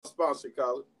sponsored,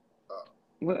 Colin.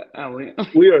 What? Oh, wait.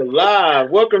 We are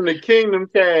live. Welcome to Kingdom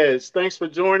Cast. Thanks for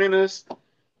joining us.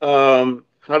 How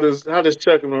does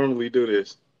Chuck normally do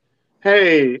this?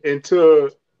 Hey, and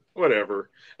to whatever.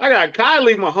 I got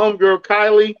Kylie, my homegirl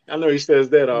Kylie. I know he says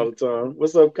that all the time.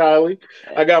 What's up, Kylie?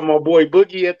 I got my boy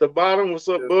Boogie at the bottom. What's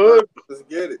up, Yes, sir. Bug? Let's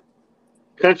get it.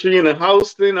 Country and the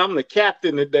hosting. I'm the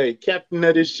captain today. Captain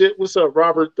of this shit. What's up,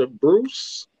 Robert the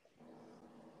Bruce?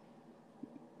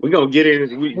 We're gonna get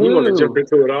in. We want to jump Ooh.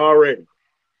 into it already.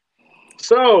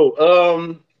 So,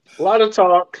 a lot of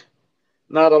talk,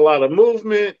 not a lot of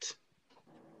movement,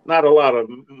 not a lot of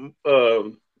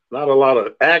not a lot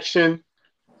of action,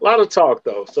 a lot of talk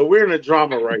though. So we're in a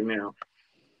drama right now.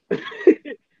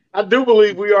 I do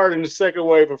believe we are in the second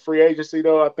wave of free agency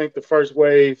though. I think the first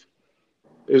wave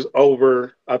is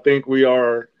over. I think we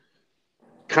are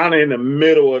kind of in the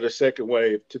middle of the second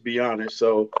wave, to be honest.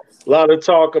 So a lot of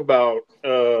talk about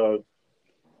the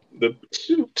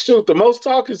the most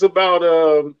talk is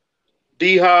about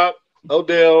D Hop,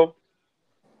 Odell,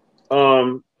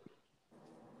 um,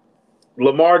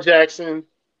 Lamar Jackson.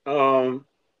 Um,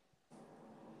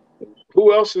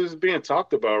 who else is being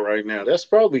talked about right now? That's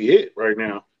probably it right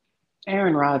now.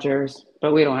 Aaron Rodgers,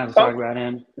 but we don't have to Uh, talk about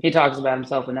him. He talks about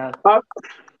himself enough. uh,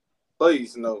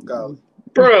 Please, no, Colin.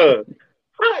 bruh,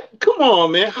 come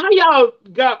on, man. How y'all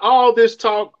got all this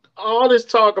talk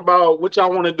about what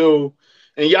y'all want to do,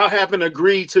 and y'all haven't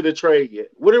agreed to the trade yet?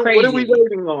 What are we Crazy.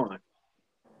 waiting on?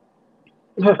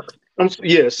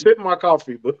 Yeah, sip my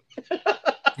coffee, but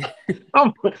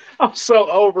I'm I'm so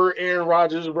over Aaron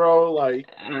Rodgers, bro. Like,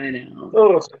 I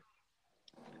know.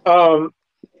 ugh. Um,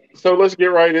 so let's get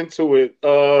right into it.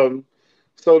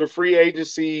 So the free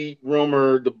agency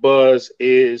rumor, the buzz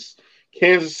is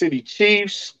Kansas City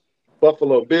Chiefs,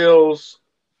 Buffalo Bills.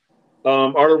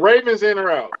 Are the Ravens in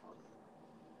or out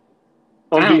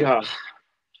on I D don't. Hop?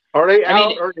 Are they I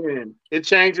mean, out or in? It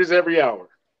changes every hour.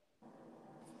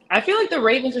 I feel like the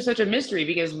Ravens are such a mystery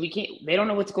because we can't. They don't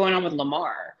know what's going on with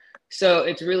Lamar, so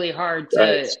it's really hard to.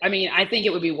 Right. I mean, I think it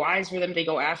would be wise for them to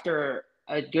go after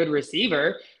a good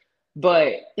receiver,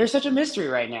 but they're such a mystery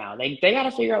right now. They got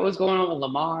to figure out what's going on with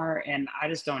Lamar, and I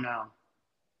just don't know.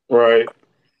 Right.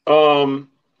 Um,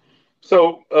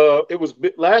 So it was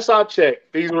last I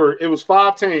checked. It was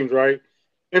five teams, right?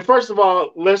 And first of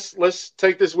all, let's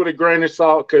take this with a grain of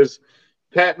salt because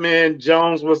Pat-Man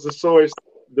Jones was the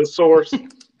source.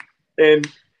 And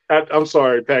I'm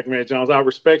sorry, Pac-Man Jones. I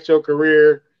respect your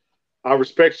career. I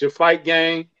respect your fight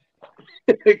game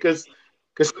because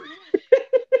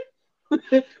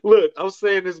look, I'm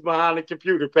saying this behind the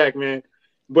computer, Pac-Man,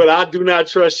 but I do not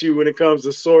trust you when it comes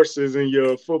to sources in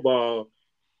your football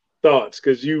thoughts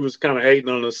because you was kind of hating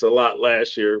on us a lot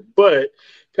last year. But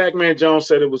Pac-Man Jones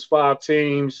said it was five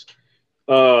teams: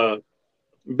 uh,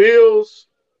 Bills,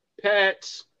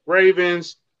 Pats,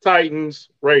 Ravens, Titans,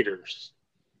 Raiders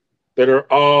that are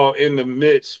all in the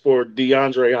midst for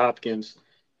DeAndre Hopkins.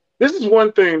 This is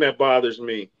one thing that bothers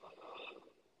me,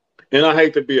 and I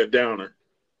hate to be a downer.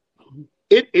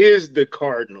 It is the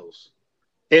Cardinals,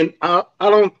 and I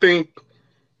don't think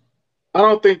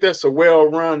that's a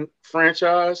well-run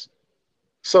franchise.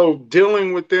 So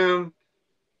dealing with them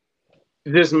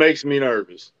just makes me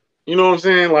nervous. You know what I'm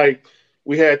saying? Like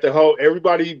we had the whole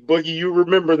everybody boogie. You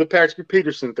remember the Patrick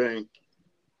Peterson thing,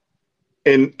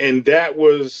 and that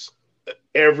was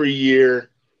every year,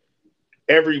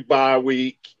 every bye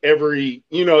week, every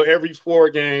 4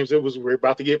 games. It was we're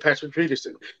about to get Patrick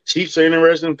Peterson. Chiefs are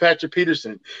interested in Patrick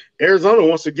Peterson. Arizona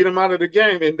wants to get him out of the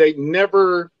game, and they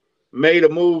never made a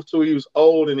move till he was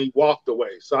old and he walked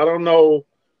away. So I don't know.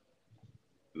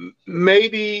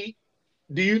 Maybe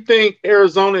do you think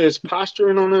Arizona is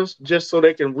posturing on us just so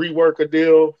they can rework a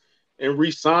deal and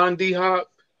re-sign D Hop,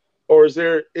 or is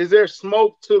there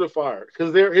smoke to the fire?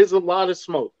 Because there is a lot of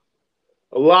smoke,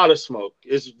 a lot of smoke.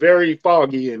 It's very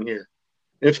foggy in here.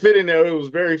 And fitting there, it was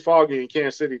very foggy in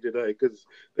Kansas City today because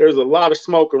there's a lot of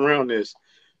smoke around this.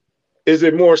 Is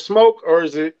it more smoke or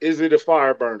is it a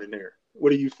fire burning there?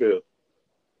 What do you feel?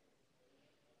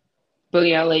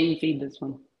 Boogie, I'll let you feed this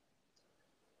one.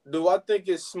 Do I think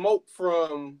it's smoke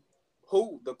from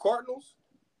who? The Cardinals?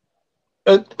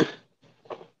 Uh,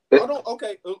 I don't.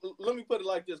 Okay, let me put it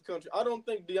like this, country. I don't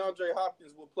think DeAndre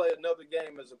Hopkins will play another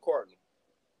game as a Cardinal.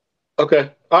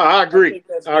 okay, I I agree. think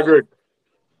that's I done. agree.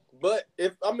 But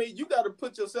you got to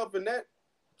put yourself in that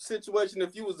situation.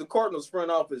 If you was the Cardinals front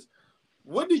office,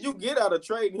 what do you get out of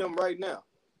trading him right now?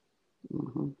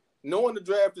 Hmm. Knowing the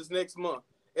draft is next month,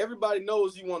 everybody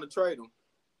knows you want to trade him.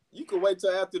 You can wait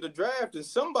till after the draft, and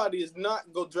somebody is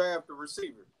not going to draft a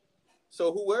receiver.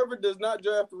 So whoever does not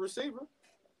draft a receiver,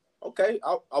 Okay,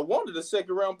 I wanted a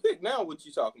second round pick. Now, what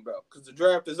you talking about? Because the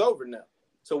draft is over now.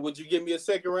 So, would you give me a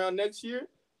second round next year,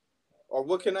 or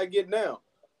what can I get now?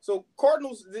 So,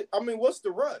 Cardinals. I mean, what's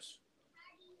the rush?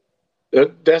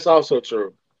 That's also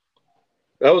true.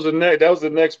 That was the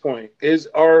next point.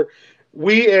 Are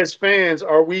we as fans,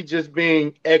 are we just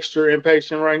being extra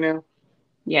impatient right now?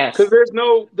 Because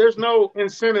Yes. there's no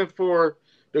incentive for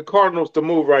the Cardinals to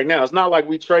move right now. It's not like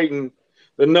we trading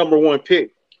the number one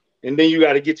pick, and then you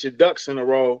got to get your ducks in a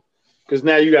row because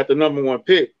now you got the number one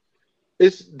pick.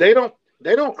 They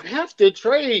don't have to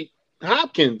trade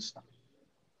Hopkins.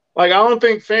 Like I don't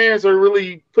think fans are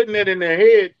really putting that in their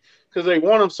head because they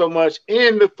want him so much,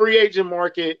 and the free agent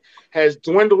market has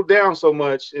dwindled down so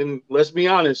much. And let's be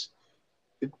honest,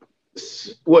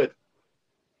 what?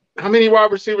 How many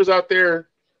wide receivers out there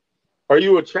are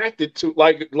you attracted to?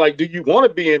 Like, do you want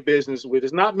to be in business with?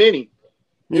 It's not many.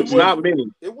 It's not many.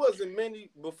 It wasn't many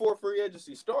before free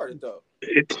agency started, though.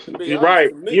 You're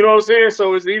right. You know what I'm saying?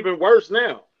 So it's even worse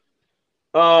now.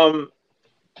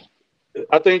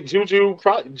 I think Juju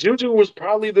was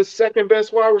probably the second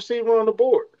best wide receiver on the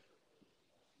board.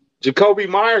 Jacoby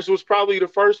Myers was probably the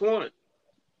first one.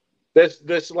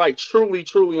 That's like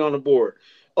truly on the board.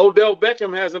 Odell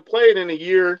Beckham hasn't played in a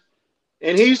year,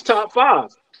 and he's top 5.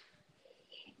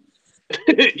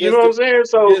 You know what I'm saying?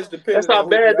 So that's how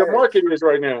bad the market is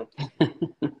right now.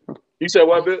 You said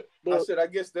what, Bill? I said I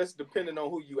guess that's depending on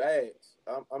who you ask.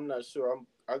 I'm not sure.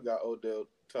 I got Odell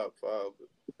top 5.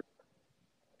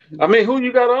 I mean, who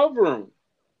you got over him?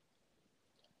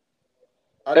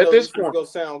 I know this is gonna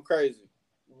sound crazy.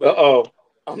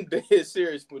 I'm dead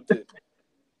serious with this.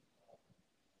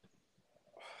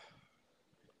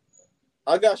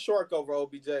 I got Shark over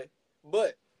OBJ,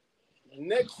 but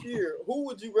next year, who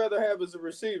would you rather have as a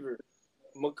receiver,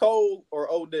 McCole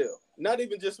or Odell? Not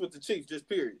even just with the Chiefs, just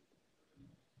period.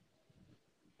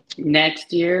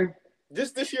 Next year?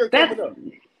 Just this year coming up.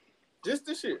 Just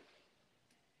this year.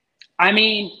 I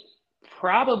mean,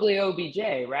 probably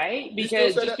OBJ, right?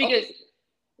 Because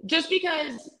just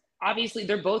because obviously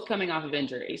they're both coming off of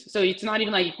injuries. So it's not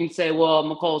even like you can say, well,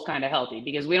 McColl's kind of healthy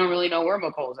because we don't really know where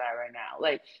McColl's at right now.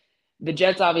 Like the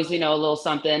Jets obviously know a little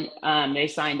something. They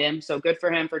signed him. So good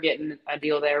for him for getting a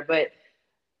deal there. But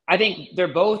I think they're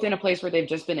both in a place where they've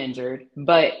just been injured.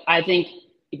 But I think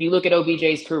if you look at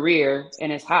OBJ's career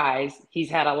and his highs,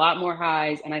 he's had a lot more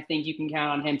highs. And I think you can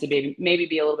count on him to maybe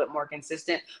be a little bit more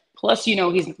consistent. Plus, he's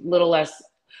a little less,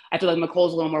 I feel like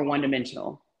McColl's a little more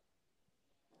one-dimensional.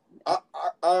 I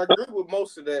agree with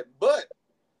most of that. But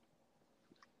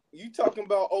you talking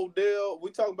about Odell, we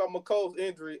talking about McColl's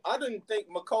injury. I didn't think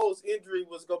McColl's injury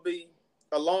was going to be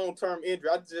a long-term injury.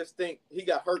 I just think he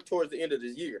got hurt towards the end of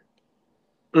this year.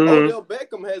 Mm-hmm. Odell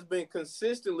Beckham has been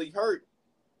consistently hurt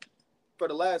for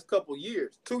the last couple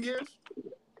years. 2 years?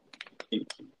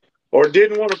 Or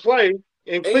didn't want to play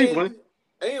in Cleveland.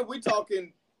 And we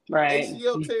talking right.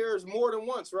 ACL tears more than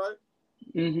once, right?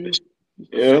 Mm-hmm.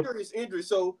 Yeah. Serious injury.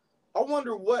 So I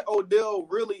wonder what Odell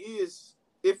really is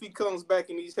if he comes back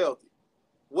and he's healthy.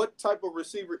 What type of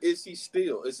receiver is he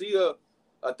still? Is he a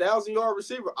 1,000-yard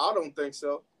receiver? I don't think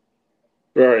so.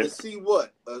 Right. Is he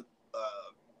what? A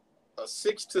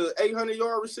 600 to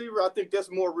 800-yard receiver? I think that's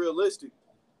more realistic.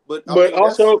 But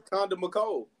also kind of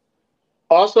McColl.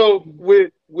 Also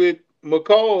with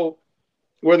McColl,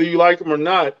 whether you like him or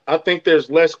not, I think there's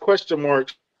less question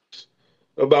marks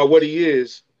about what he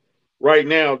is right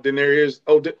now than there is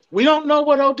Odell. We don't know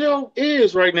what Odell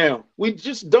is right now. We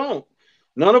just don't.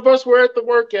 None of us were at the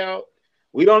workout.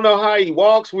 We don't know how he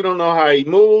walks. We don't know how he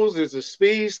moves. Is the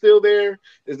speed still there?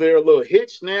 Is there a little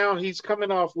hitch now? He's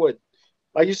coming off what?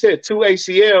 Like you said, 2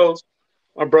 ACLs.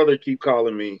 My brother keep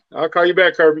calling me. I'll call you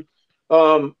back, Kirby.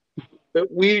 But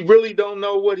we really don't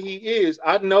know what he is.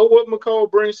 I know what McColl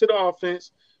brings to the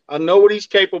offense. I know what he's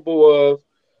capable of.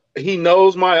 He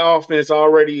knows my offense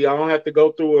already. I don't have to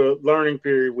go through a learning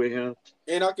period with him.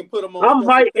 And I can put him on. I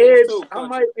might edge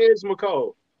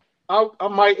McColl. I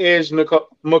might edge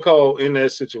McColl in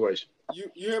that situation.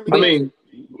 You hear me?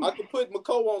 I can put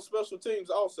McColl on special teams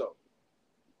also.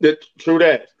 True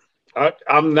that.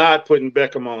 I'm not putting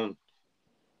Beckham on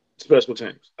special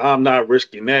teams. I'm not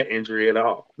risking that injury at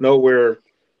all. Nowhere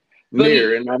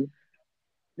near.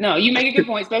 No, you make a good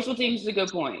point. Special teams is a good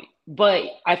point. But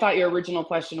I thought your original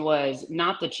question was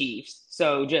not the Chiefs.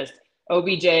 So just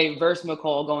OBJ versus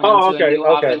McColl going into a new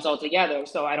offense altogether.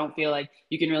 So I don't feel like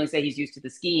you can really say he's used to the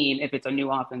scheme if it's a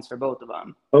new offense for both of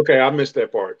them. Okay, I missed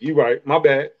that part. You're right. My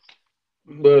bad.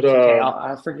 But okay,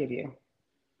 I'll forgive you.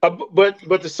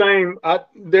 But the same. I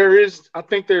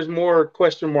think there's more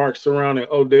question marks surrounding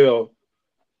Odell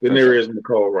than there is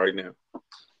McColl right now.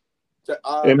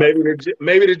 And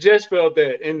maybe the Jets felt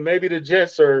that, and maybe the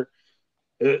Jets are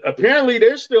apparently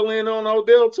they're still in on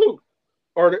Odell too,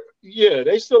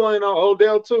 they still in on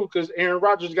Odell too because Aaron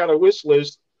Rodgers got a wish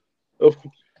list of.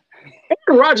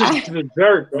 Aaron Rodgers is a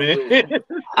jerk, man.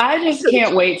 I just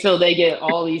can't wait till they get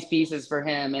all these pieces for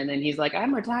him, and then he's like,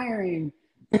 "I'm retiring,"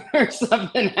 or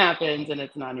something happens, and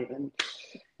it's not even.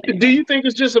 Anyway. Do you think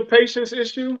it's just a patience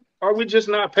issue? Are we just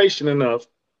not patient enough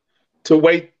to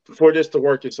wait for this to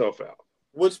work itself out?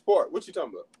 Which part? What you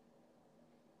talking about?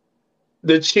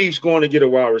 The Chiefs going to get a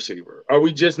wide receiver. Are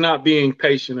we just not being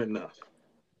patient enough?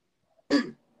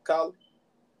 Colin?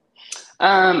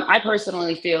 I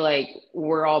personally feel like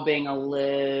we're all being a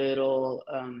little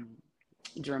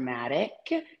dramatic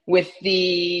with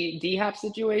the D-Hop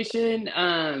situation.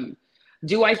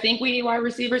 Do I think we need wide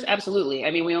receivers? Absolutely.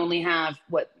 I mean, we only have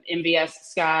MVS,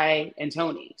 Sky, and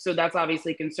Tony. So that's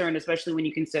obviously a concern, especially when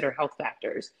you consider health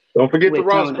factors. Don't forget the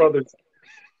Ross brothers.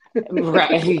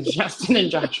 Right, Justin and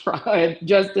Josh Ross.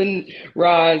 Justin,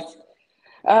 Ross.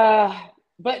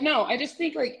 But no, I just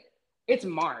think like it's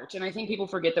March, and I think people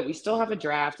forget that we still have a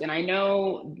draft, and I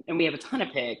know, and we have a ton of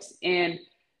picks. And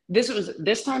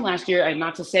this time last year,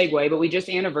 not to segue, but we just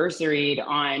anniversaried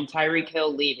on Tyreek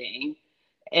Hill leaving.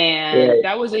 And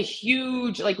that was a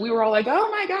huge, like, we were all like,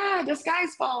 oh my God, the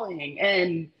sky's falling.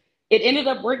 And it ended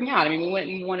up working out. I mean, we went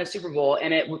and won a Super Bowl,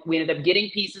 and we ended up getting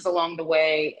pieces along the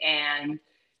way. And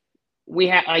we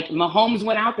had, like, Mahomes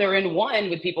went out there and won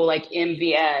with people like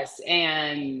MVS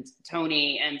and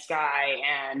Tony and Sky.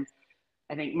 And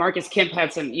I think Marcus Kemp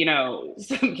had some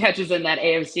catches in that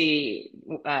AFC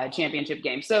championship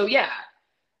game. So, yeah.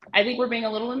 I think we're being a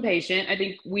little impatient. I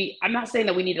think I'm not saying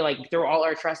that we need to like throw all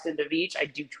our trust into Veach. I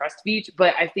do trust Veach,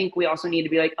 but I think we also need to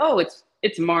be like, oh, it's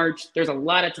March. There's a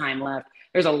lot of time left.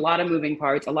 There's a lot of moving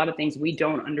parts, a lot of things we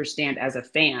don't understand as a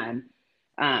fan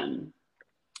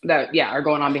that are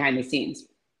going on behind the scenes.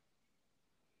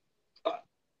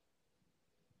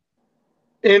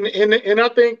 And I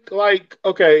think like,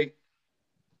 okay,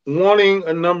 wanting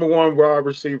a number one wide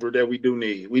receiver that we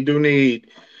need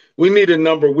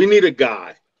a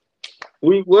guy.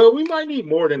 We might need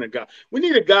more than a guy. We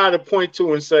need a guy to point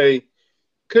to and say,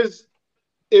 because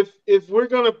if we're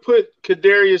gonna put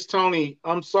Kadarius Toney,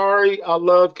 I'm sorry, I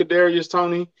love Kadarius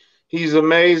Toney. He's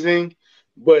amazing,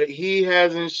 but he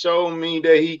hasn't shown me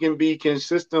that he can be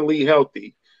consistently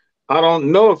healthy. I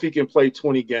don't know if he can play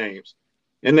 20 games,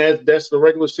 and that's the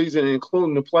regular season,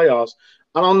 including the playoffs.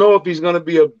 I don't know if he's going to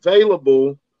be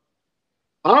available.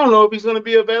 I don't know if he's going to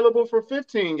be available for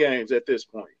 15 games at this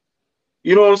point.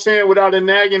 You know what I'm saying? Without a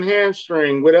nagging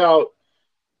hamstring, without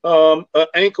an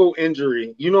ankle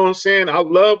injury. You know what I'm saying? I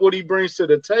love what he brings to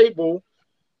the table,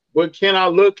 but can I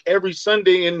look every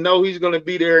Sunday and know he's going to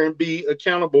be there and be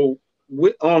accountable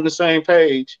on the same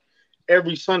page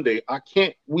every Sunday? I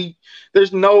can't.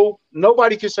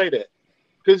 Nobody can say that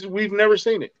because we've never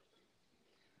seen it.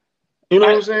 You know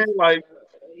what I'm saying? Like,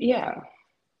 yeah.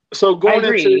 So going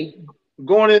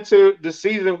into the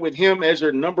season with him as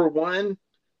your number one,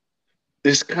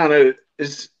 is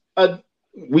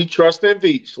we trust in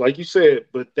Veach, like you said,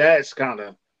 but that's kind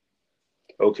of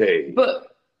okay. But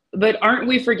aren't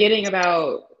we forgetting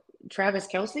about Travis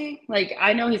Kelce? Like,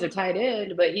 I know he's a tight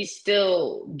end, but he's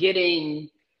still getting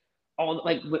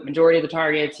majority of the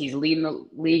targets. He's leading the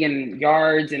league in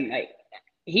yards, and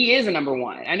he is a number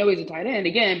one. I know he's a tight end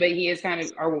again, but he is kind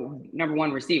of our number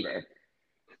one receiver.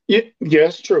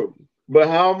 Yes, true. But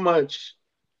how much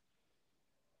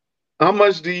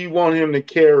do you want him to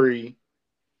carry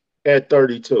at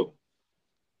 32?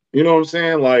 You know what I'm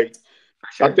saying? Like,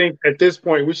 sure. I think at this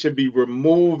point we should be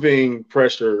removing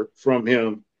pressure from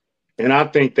him. And I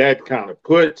think that kind of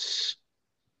puts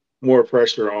more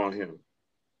pressure on him.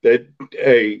 That,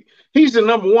 hey, he's the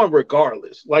number one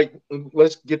regardless. Like,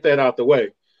 let's get that out the way.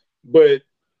 But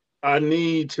I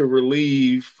need to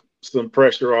relieve some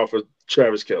pressure off of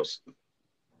Travis Kelce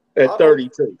at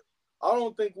 32. I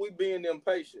don't think we being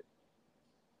impatient.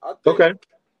 I think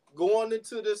going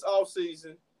into this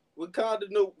offseason, we kind of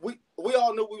knew we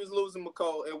all knew we was losing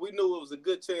McCall, and we knew it was a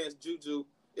good chance Juju.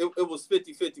 It was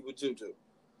 50-50 with Juju.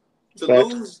 To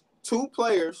lose two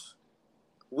players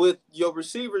with your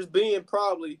receivers being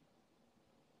probably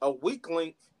a weak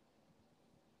link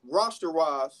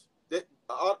roster-wise, that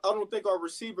I don't think our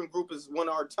receiving group is one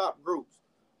of our top groups.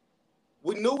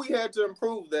 We knew we had to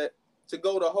improve that to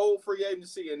go to whole free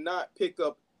agency and not pick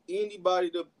up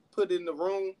anybody to put in the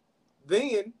room.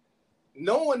 Then,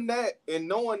 knowing that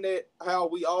how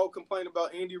we all complain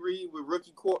about Andy Reid with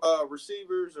rookie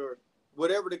receivers or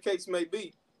whatever the case may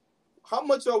be, how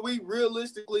much are we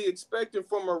realistically expecting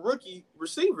from a rookie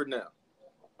receiver now?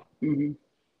 Mm-hmm.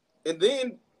 And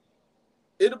then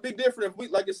it'll be different if we,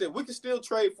 like I said, we can still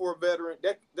trade for a veteran.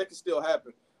 That can still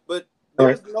happen. But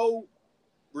there's no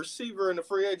receiver in the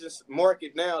free agents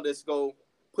market now that's going to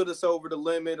put us over the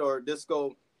limit or that's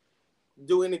going to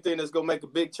do anything that's going to make a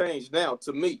big change now,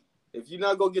 to me. If you're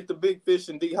not going to get the big fish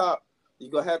in D-Hop,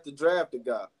 you're going to have to draft a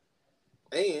guy.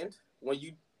 And when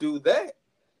you do that,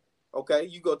 okay,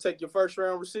 you go take your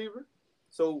first-round receiver.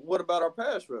 So what about our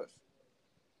pass rush?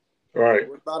 Right.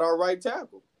 What about our right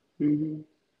tackle? Mm-hmm.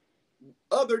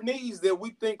 Other needs that we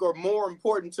think are more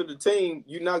important to the team,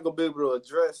 you're not going to be able to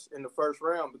address in the first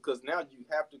round because now you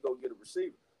have to go get a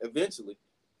receiver eventually.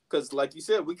 Because like you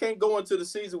said, we can't go into the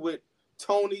season with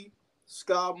Tony,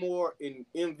 Scott Moore, and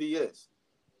MVS.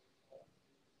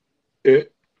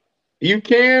 You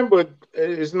can, but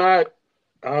it's not.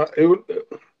 That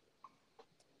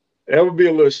would be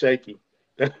a little shaky.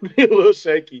 That would be a little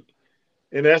shaky.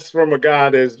 And that's from a guy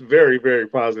that's very, very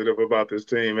positive about this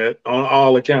team on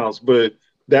all accounts. But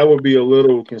that would be a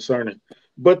little concerning.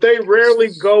 But they rarely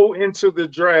go into the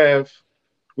draft.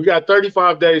 We got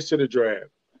 35 days to the draft.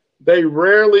 They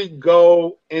rarely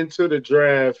go into the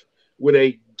draft with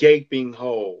a gaping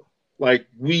hole. Like,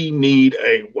 we need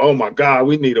oh, my God,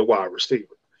 we need a wide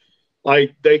receiver.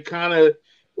 Like, they kind of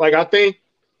 – like, I think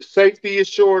safety is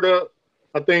shored up.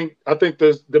 I think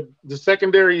the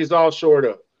secondary is all shored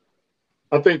up.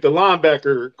 I think the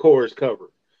linebacker core is covered.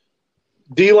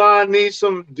 D-line needs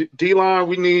some D-line.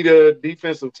 We need a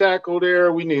defensive tackle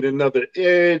there. We need another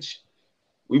edge.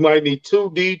 We might need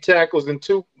 2 D tackles and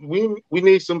we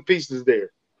need some pieces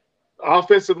there.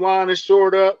 Offensive line is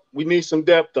shored up. We need some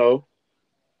depth, though.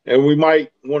 And we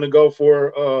might want to go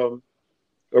for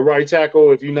a right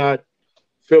tackle if you're not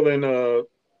feeling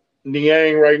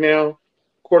Niang right now.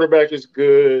 Quarterback is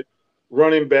good.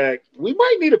 Running back. We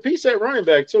might need a piece at running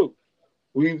back, too.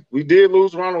 We did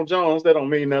lose Ronald Jones. That don't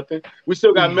mean nothing. We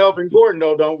still got Melvin Gordon,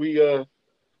 though, don't we?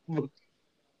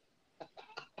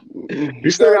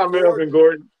 We still got Melvin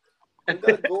Gordon. We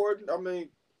got Gordon. I mean,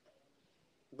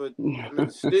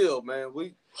 still, man,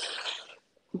 we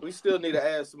still need to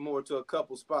add some more to a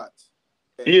couple spots.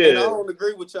 And I don't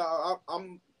agree with y'all.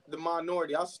 I'm the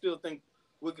minority. I still think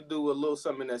we could do a little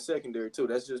something in that secondary, too.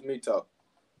 That's just me talking.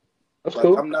 That's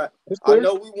cool. I'm not. I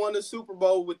know we won the Super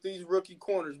Bowl with these rookie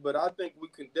corners, but I think we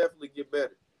can definitely get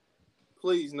better.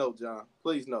 Please no, John.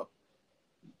 Please no.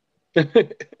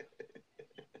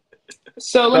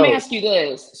 So let me ask you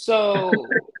this. So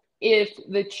if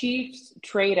the Chiefs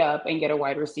trade up and get a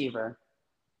wide receiver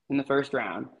in the first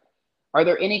round, are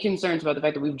there any concerns about the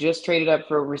fact that we've just traded up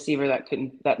for a receiver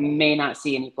that may not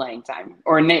see any playing time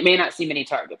or may not see many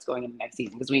targets going into next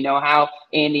season? Because we know how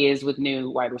Andy is with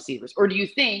new wide receivers. Or do you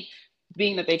think,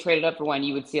 being that they traded up for one,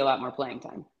 you would see a lot more playing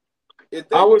time?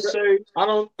 I would say I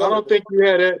don't think you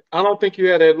had that. I don't think you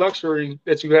had that luxury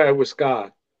that you had with Sky,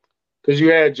 because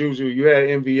you had Juju, you had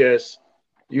MVS,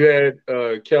 you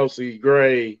had Kelsey,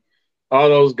 Gray, all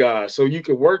those guys. So you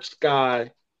could work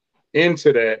Sky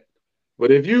into that.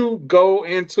 But if you go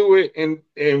into it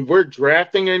and we're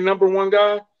drafting a number one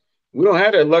guy, we don't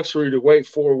have that luxury to wait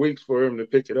 4 weeks for him to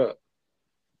pick it up,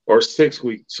 or 6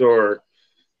 weeks, or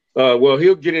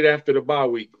he'll get it after the bye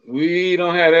week. We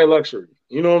don't have that luxury.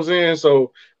 You know what I'm saying?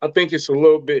 So I think it's a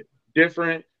little bit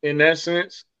different in that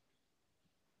sense.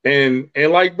 And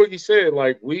like Boogie said,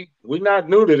 like we're not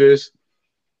new to this.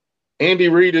 Andy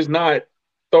Reid is not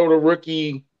throw the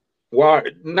rookie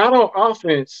wide, not on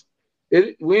offense.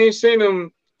 We ain't seen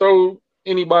him throw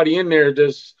anybody in there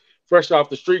just fresh off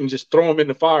the street and just throw him in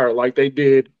the fire like they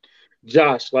did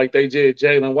Josh, like they did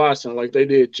Jalen Watson, like they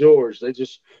did George. They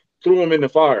just threw him in the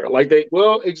fire.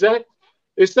 Exactly.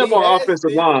 Except on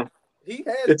offensive line.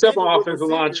 Except on offensive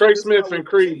line. Trey Smith and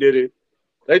Creed did it.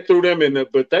 They threw them in there,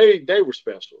 but they were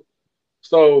special.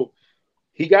 So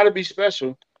he got to be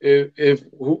special.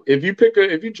 If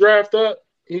you draft up,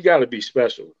 he got to be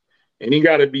special, and he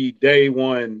got to be day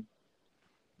one.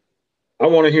 I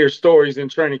want to hear stories in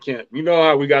training camp. You know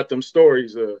how we got them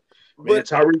stories. Man,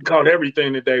 Tyreek caught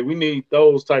everything today. We need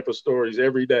those type of stories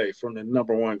every day from the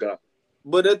number one guy.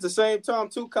 But at the same time,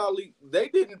 too, Kylie, they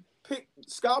didn't pick –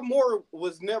 Scott Moore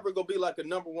was never going to be like a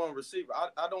number one receiver.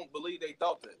 I don't believe they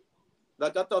thought that.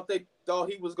 Like, I thought they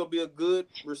thought he was going to be a good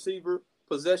receiver,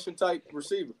 possession-type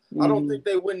receiver. Mm-hmm. I don't think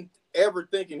they went ever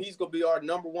thinking he's going to be our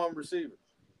number one receiver.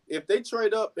 If they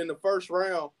trade up in the first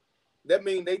round, that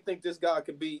means they think this guy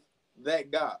could be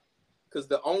that guy. Because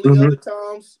the only other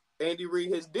times Andy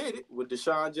Reid has did it with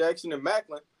Deshaun Jackson and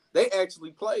Macklin, they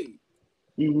actually played.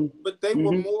 Mm-hmm. But they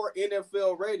were more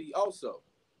NFL ready also.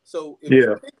 So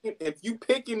if you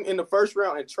picking in the first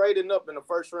round and trading up in the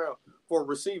first round for a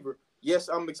receiver, yes,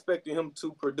 I'm expecting him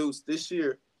to produce this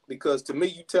year, because to me,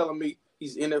 you telling me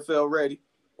he's NFL ready.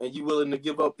 and you willing to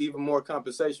give up even more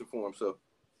compensation for him. So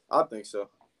I think so.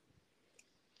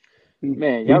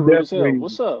 Man, y'all rude as hell.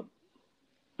 What's up?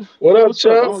 What up, What's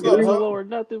up? I Chuck? don't get hello or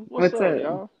nothing. What's up, up?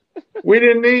 y'all? We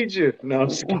didn't need you. No, I'm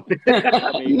just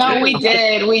I mean, No, we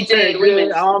did. We did. We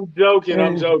missed. I'm joking.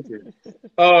 I'm joking.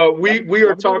 We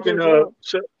are talking.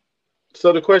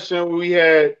 So the question we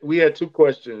had two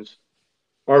questions.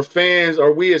 Are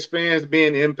we as fans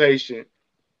being impatient?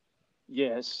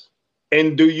 Yes.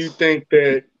 And do you think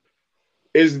that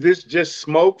is this just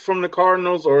smoke from the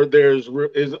Cardinals, or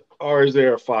is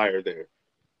there a fire there?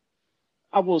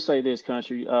 I will say this,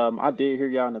 country. I did hear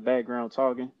y'all in the background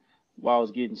talking while I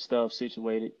was getting stuff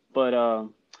situated. But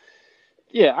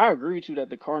yeah, I agree with you that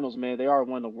the Cardinals, man, they are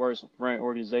one of the worst ranked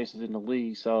organizations in the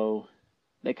league. So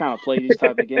they kind of play these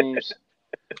type of games.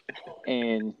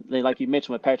 And they, like you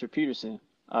mentioned with Patrick Peterson,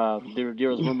 there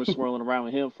was rumors swirling around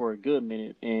with him for a good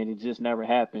minute, and it just never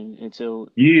happened until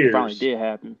it finally did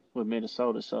happen with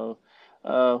Minnesota. So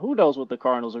who knows what the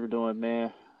Cardinals are doing,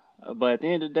 man. But at the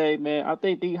end of the day, man, I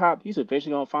think D-Hop, he's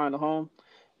eventually going to find a home.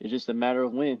 It's just a matter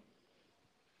of when.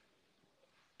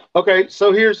 Okay,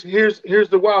 so here's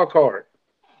the wild card.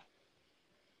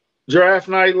 Draft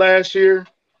night last year,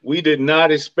 we did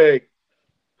not expect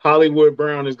Hollywood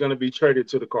Brown is going to be traded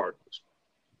to the Cardinals.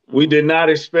 We did not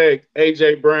expect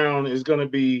A.J. Brown is going to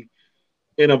be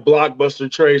in a blockbuster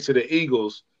trade to the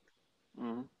Eagles.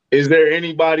 Mm-hmm. Is there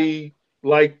anybody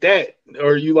like that?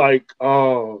 Or are you like,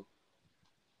 oh,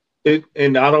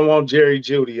 and I don't want Jerry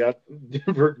Jeudy.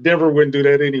 Denver wouldn't do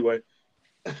that anyway.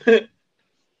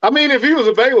 I mean, if he was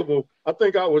available, I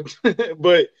think I would.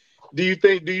 But do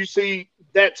you see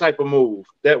that type of move,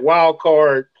 that wild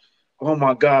card? Oh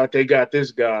my God, they got this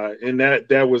guy, and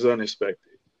that was unexpected.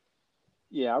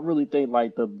 Yeah, I really think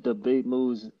like the big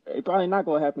moves, it probably not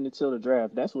gonna happen until the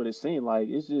draft. That's what it seemed like.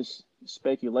 It's just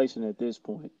speculation at this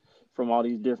point from all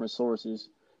these different sources,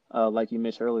 like you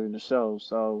mentioned earlier in the show.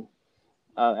 So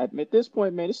at this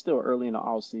point, man, it's still early in the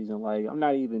off season. Like I'm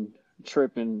not even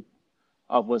tripping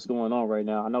off what's going on right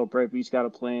now. I know Brett Veach got a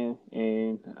plan,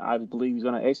 and I believe he's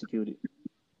gonna execute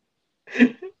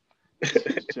it.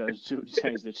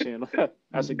 Change the channel.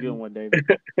 That's a good one, David.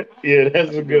 Yeah,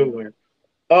 that's a good one.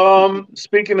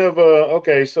 Speaking of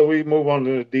okay, so we move on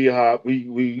to D-Hop.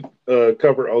 We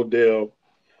cover Odell.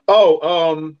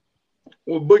 Well,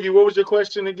 Boogie, what was your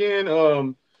question again?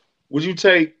 Would you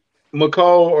take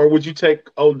McCall or would you take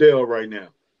Odell right now?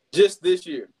 Just this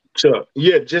year. Sure.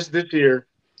 Yeah, just this year.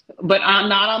 But I'm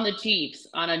not on the Chiefs,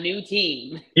 on a new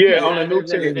team. Yeah, on a new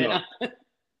team.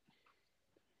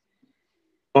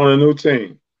 On a new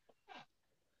team.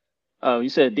 Oh, you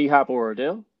said D-Hop or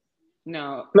Odell?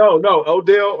 No,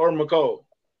 Odell or McCall.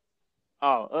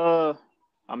 Oh,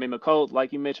 I mean McCall,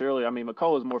 like you mentioned earlier. I mean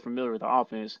McCall is more familiar with the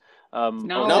offense. No,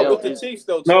 not with the Chiefs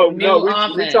though. No,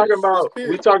 we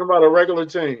talking about a regular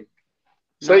team.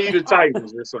 Say you the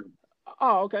Titans or something.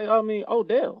 Oh, okay. I mean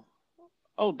Odell.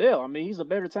 I mean he's a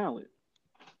better talent,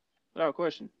 without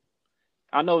question.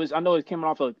 I know it came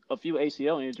off a few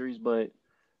ACL injuries, but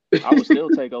I would still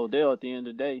take Odell at the end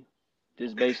of the day,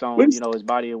 just based on his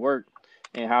body of work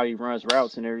and how he runs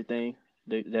routes and everything,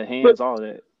 the hands, all of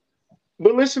that.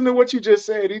 But listen to what you just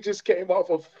said. He just came off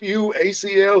a few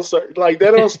ACL, like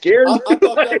that don't scare you. I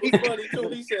thought that was funny too.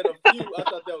 He said a few. I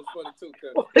thought that was funny too.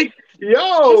 Like,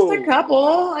 yo, just a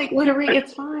couple. Like literally,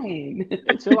 it's fine.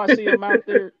 Until I see him out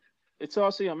there.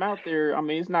 I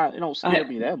mean, it don't scare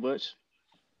me that much.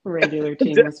 Regular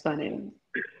team was funny.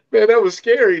 Man, that was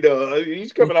scary though.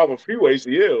 He's coming off a few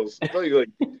ACLs. Like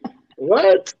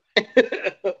what?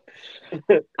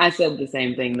 I said the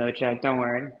same thing though, Chuck. Don't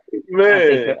worry.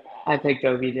 Man, I picked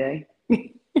OBJ.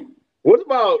 What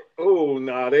about? Oh,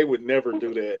 nah, they would never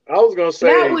do that. I was gonna say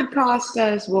that would cost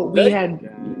us what we had.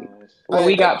 What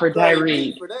we got for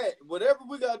Tyreek. For that, whatever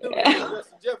we got to do for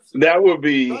Justin Jefferson. That would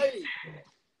be.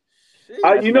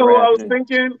 You know who I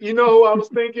was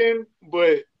thinking?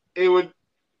 But it would.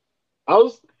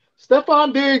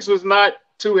 Stephon Diggs was not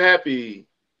too happy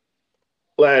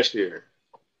last year.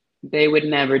 They would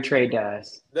never trade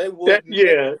us. They would.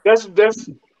 That's but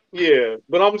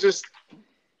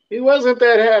he wasn't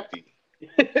that happy.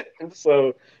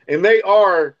 So, and they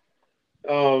are.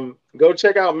 Go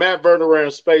check out Matt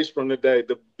Verderer's space from today.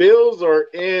 The Bills are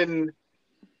in.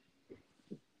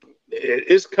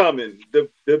 It's coming. The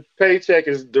paycheck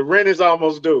the rent is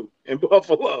almost due in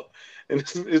Buffalo, and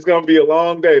it's going to be a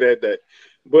long day that day.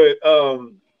 But all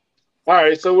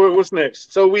right. So what's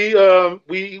next? So we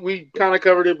kind of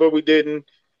covered it, but we didn't.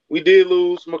 We did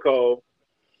lose McCall.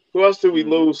 Who else did we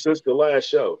lose since the last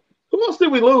show? Who else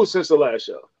did we lose since the last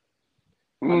show?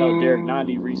 I know Derek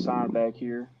Nandi re-signed back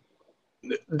here.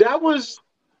 That was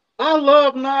I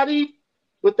love Nadi,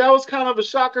 but that was kind of a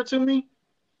shocker to me.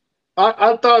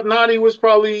 I thought Nadi was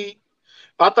probably.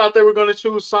 I thought they were going to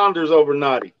choose Saunders over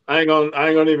Nadi. I ain't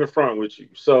gonna even front with you.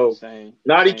 So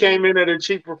Nadi came in at a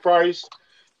cheaper price.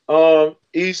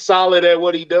 He's solid at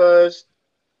what he does.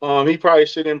 He probably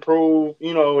should improve,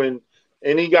 and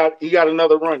he got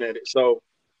another run at it. So,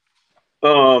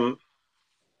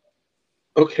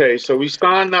 okay, so we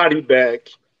signed Nadi back.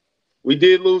 We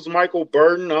did lose Michael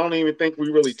Burton. I don't even think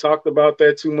we really talked about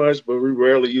that too much, but we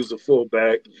rarely use a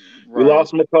fullback. Right. We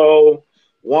lost McCole.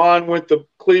 Juan went to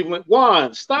Cleveland.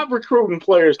 Juan, stop recruiting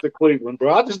players to Cleveland,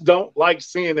 bro. I just don't like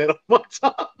seeing that on my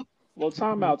time. Well,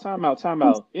 time out.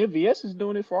 MVS is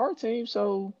doing it for our team,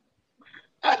 so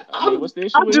what's the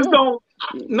issue with him?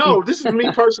 No, this is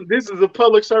me personally. This is a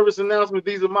public service announcement.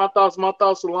 These are my thoughts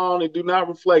alone. They do not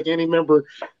reflect any member.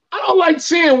 I don't like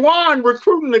seeing Juan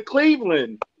recruiting to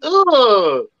Cleveland.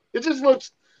 Ugh. It just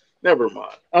looks. Never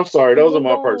mind. I'm sorry. Those are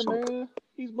my personal. Man.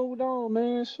 He's moved on,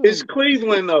 man. Sure. It's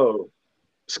Cleveland, though.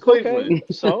 It's Cleveland.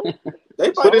 Okay. So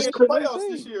they might be in the playoffs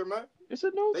this year, man. It's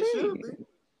a no team.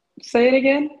 Say it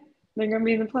again. They're gonna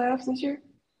be in the playoffs this year.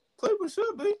 Cleveland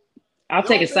should be. I'll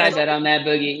take a side bet on that,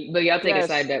 Boogie. Boogie, I'll take a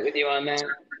side bet with you on that.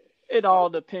 It all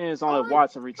depends on if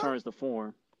Watson returns to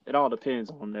form. It all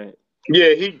depends on that.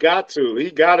 Yeah, he got to.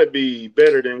 He got to be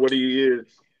better than what he is.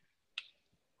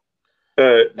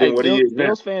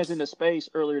 Those fans in the space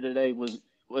earlier today was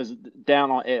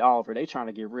down on Ed Oliver. They trying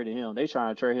to get rid of him. They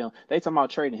trying to trade him. They talking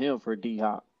about trading him for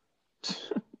D-Hop.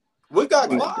 We got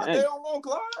Clyde. They don't want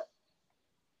Clyde.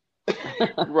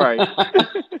 Right.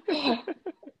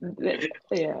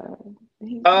 Yeah.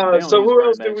 So who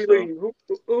else did we leave?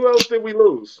 Who else did we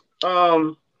lose?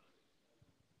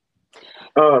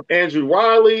 Andrew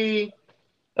Wiley.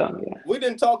 Oh, yeah. We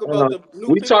didn't talk about the new.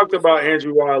 We talked about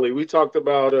Andrew Wiley. We talked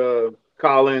about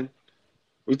Colin.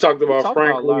 We talked about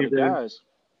Frank Weaver.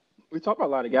 We talked about a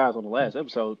lot of guys on the last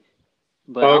episode,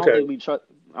 but I don't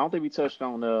think we touched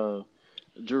on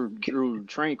Drew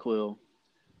Tranquill.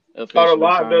 The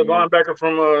linebacker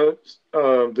from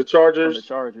the Chargers. From the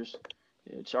Chargers.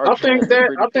 Yeah, I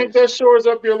think that shores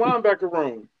up your linebacker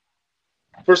room.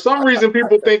 For some reason,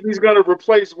 people think he's going to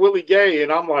replace Willie Gay,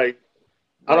 and I'm like,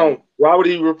 why would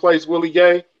he replace Willie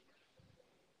Gay?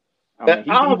 I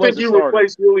don't think you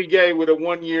replace Willie Gay with a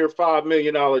 1-year, $5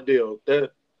 million deal.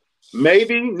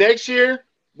 Maybe next year,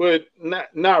 but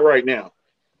not right now.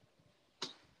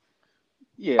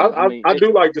 Yeah, I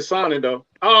do like the signing though.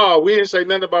 Oh, we didn't say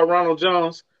nothing about Ronald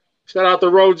Jones. Shout out to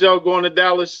Rojo going to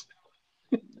Dallas.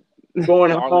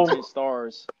 Going home.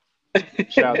 Stars.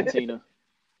 Shout out to Tina.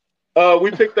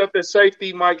 We picked up the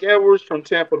safety Mike Edwards from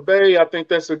Tampa Bay. I think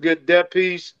that's a good depth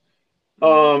piece.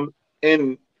 And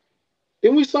then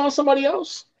we saw somebody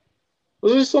else.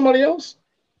 Was there somebody else?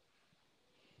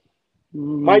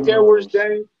 Mike Edwards,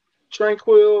 Dane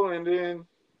Tranquill, and then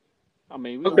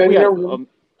we have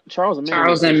Charles and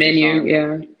Menu,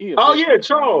 yeah. Oh yeah,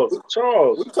 Charles.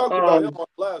 We talked about him on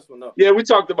the last one though. Yeah, we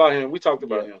talked about him.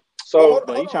 him. So hold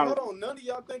on. None of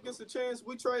y'all think it's a chance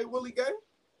we trade Willie Gay?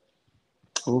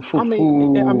 I'm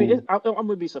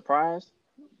gonna be surprised.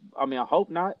 I hope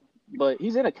not. But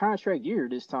he's in a contract year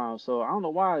this time, so I don't know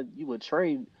why you would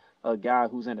trade a guy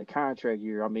who's in a contract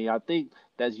year. I think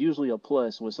that's usually a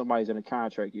plus when somebody's in a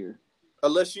contract year.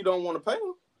 Unless you don't want to pay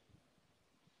him.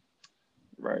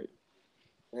 Right.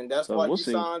 And that's why you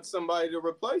signed somebody to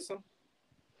replace him.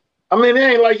 It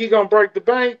ain't like he's going to break the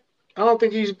bank. I don't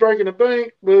think he's breaking the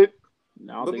bank, but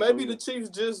maybe the Chiefs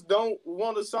just don't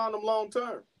want to sign him long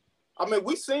term.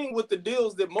 We seen with the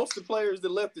deals that most of the players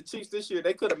that left the Chiefs this year,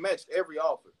 they could have matched every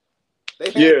offer. They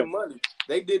had the money.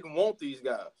 They didn't want these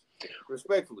guys,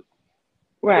 respectfully.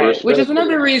 Right, which is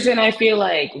another reason I feel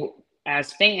like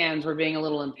as fans we're being a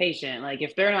little impatient. Like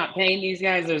if they're not paying these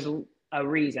guys, there's a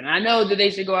reason. I know that they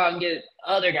should go out and get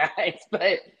other guys,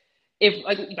 but if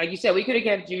like you said, we could have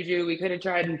kept Juju, we could have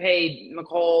tried and paid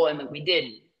McCole, and we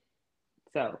didn't.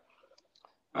 So,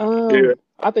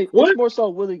 I think it's more so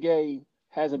Willie Gay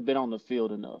hasn't been on the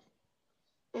field enough.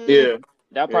 Yeah.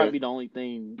 That'd probably be the only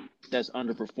thing that's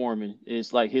underperforming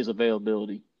is like his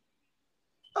availability.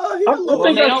 I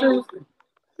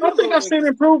think I've seen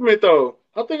improvement though.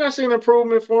 I think I've seen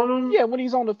improvement for him. Yeah, when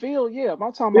he's on the field, yeah.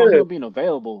 I'm talking about him being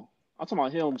available. I'm talking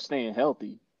about him staying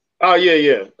healthy. Oh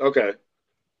yeah. Okay.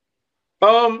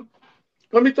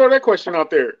 Let me throw that question out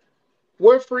there.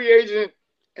 What free agent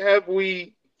have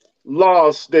we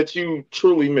lost that you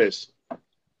truly miss?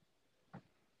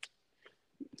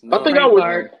 I think I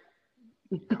would.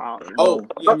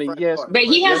 Yes, but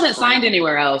he hasn't signed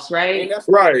anywhere else, right?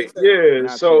 Right. Yeah.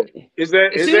 So is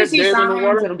that as soon as he dead signs, in the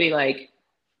water? it'll be like,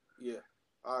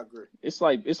 I agree. It's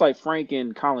like Frank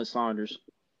and Colin Saunders.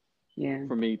 Yeah.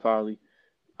 For me, probably.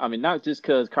 I mean, not just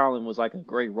because Colin was like a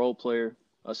great role player,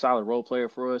 a solid role player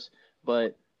for us,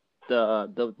 but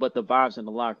the vibes in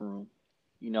the locker room,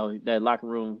 that locker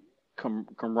room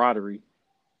camaraderie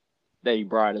that he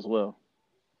brought as well.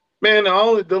 Man,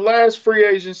 the last free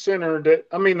agent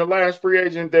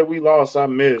that we lost, I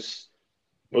missed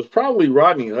was probably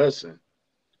Rodney Hudson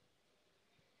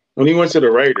when he went to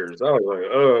the Raiders. I was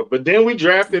like, but then we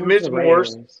drafted Mitch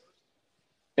Morse,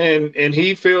 and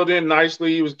he filled in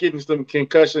nicely. He was getting some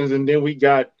concussions, and then we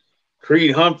got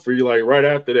Creed Humphrey like right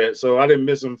after that. So I didn't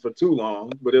miss him for too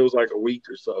long, but it was like a week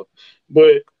or so.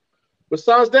 But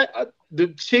besides that, the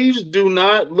Chiefs do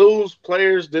not lose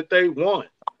players that they want.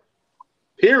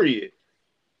 Period.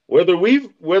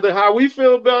 Whether how we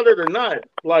feel about it or not,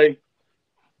 like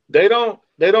they don't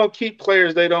keep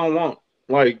players they don't want.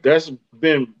 Like that's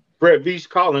been Brett Veach's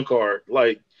calling card.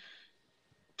 Like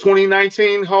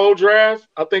 2019 whole draft,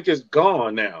 I think it's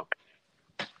gone now.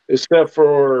 Except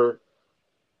for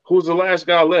who's the last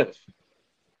guy left?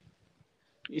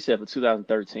 You said for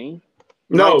 2013?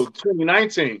 No,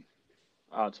 2019.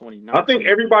 2019. I think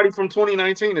everybody from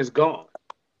 2019 is gone.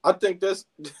 I think that's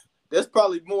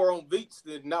probably more on Veach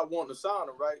than not wanting to sign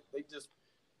him, right? They just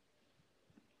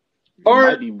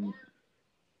or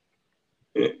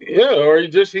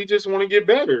he just want to get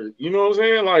better. You know what I'm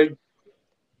saying? Like,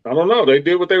 I don't know. They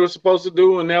did what they were supposed to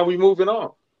do, and now we moving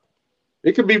on.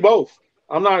 It could be both.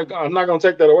 I'm not gonna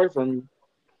take that away from you.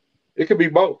 It could be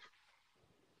both.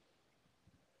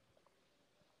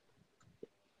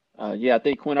 I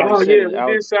think Quinn already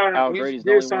said we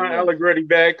did sign Allegretti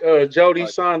back. Jody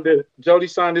signed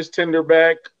his tender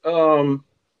back. Who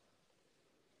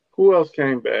else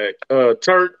came back?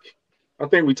 Turk. I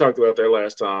think we talked about that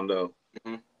last time though.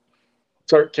 Mm-hmm.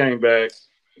 Turk came back.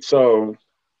 So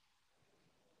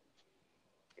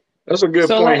that's a good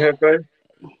point, Hefe.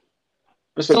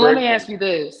 Let me ask you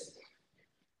this.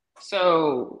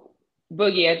 So,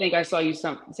 Boogie, I think I saw you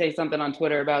say something on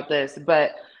Twitter about this,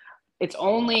 but it's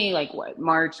only like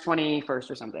March 21st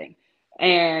or something.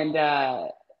 And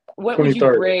what 23rd. Would you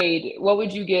grade? What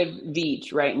would you give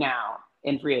Veach right now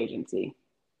in free agency?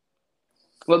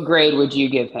 What grade would you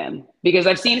give him? Because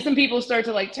I've seen some people start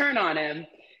to turn on him,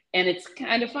 and it's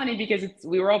kind of funny because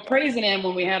we were all praising him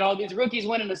when we had all these rookies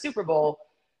winning the Super Bowl,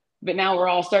 but now we're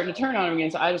all starting to turn on him again.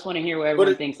 So I just want to hear what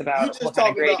everyone thinks about. You just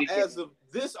talking about as of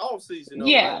this offseason,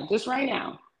 yeah, right? Just right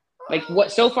now. Like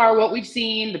what we've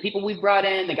seen, the people we've brought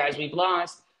in, the guys we've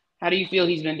lost. How do you feel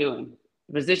he's been doing?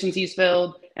 The positions he's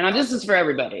filled, and this is for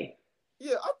everybody.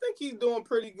 Yeah, I think he's doing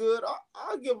pretty good.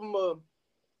 I'll give him a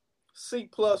C+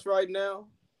 right now.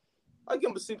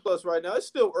 It's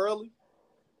still early.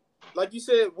 Like you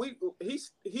said,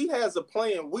 he has a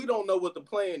plan. We don't know what the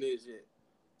plan is yet.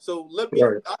 So let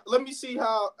me see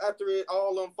how after it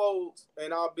all unfolds,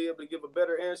 and I'll be able to give a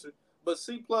better answer. But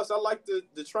C+, I like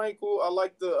the Tranquil. I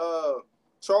like the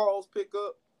Charles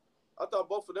pickup. I thought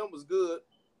both of them was good.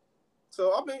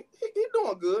 So I mean, he's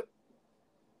doing good.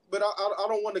 But I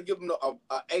don't want to give him a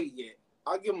A yet.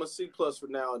 I'll give him a C+ for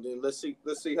now, and then let's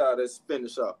see how this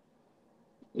finish up.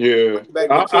 Yeah,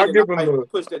 I'll give him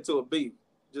push that to a B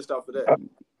just off of that.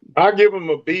 I'll give him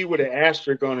a B with an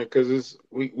asterisk on it because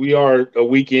we are a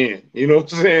weekend. You know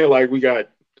what I'm saying? Like we got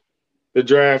the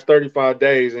draft 35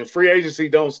 days, and free agency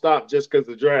don't stop just because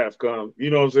the draft comes. You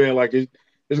know what I'm saying? Like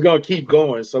it's gonna keep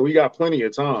going, so we got plenty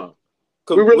of time.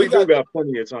 We really do got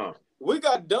plenty of time. We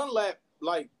got Dunlap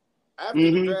after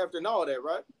the draft and all that,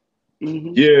 right?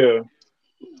 Mm-hmm.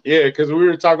 Yeah, because we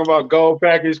were talking about gold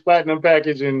package, platinum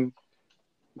package, and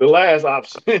the last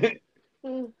option.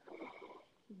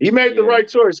 He made the right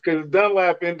choice because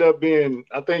Dunlap ended up being.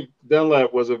 I think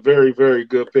Dunlap was a very, very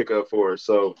good pickup for us.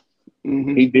 So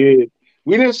he did.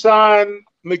 We didn't sign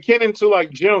McKinnon till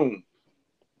June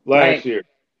last year.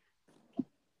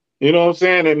 You know what I'm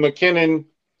saying? And McKinnon,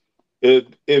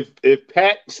 if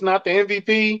Pat's not the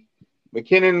MVP,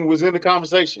 McKinnon was in the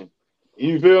conversation.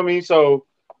 You feel me? So,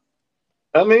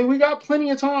 I mean, we got plenty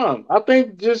of time. I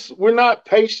think we're not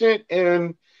patient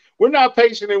and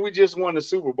we just won the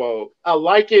Super Bowl. I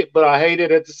like it, but I hate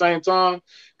it at the same time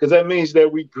because that means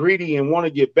that we greedy and want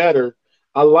to get better.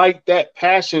 I like that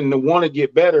passion to want to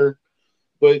get better,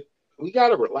 but we got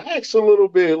to relax a little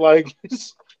bit. Like,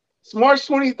 it's March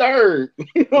 23rd.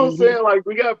 You know what I'm saying? Like,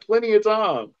 we got plenty of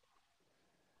time.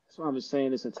 That's what I've been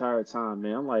saying this entire time,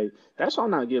 man. I'm like, that's why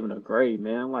I'm not giving a grade,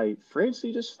 man. Like,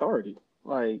 Frenzy just started.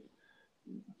 Like,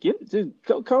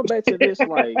 come back to this,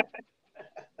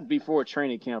 before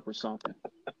training camp or something.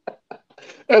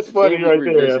 That's funny right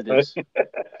there.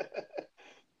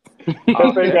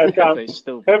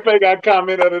 Hefe got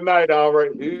comment of the night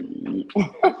already.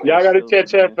 Y'all got to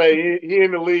catch Hefe. He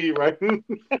in the lead, right?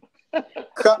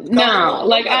 No,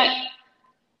 like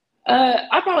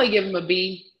I'd probably give him a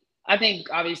B. I think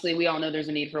obviously we all know there's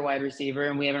a need for a wide receiver,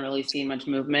 and we haven't really seen much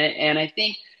movement. And I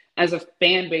think as a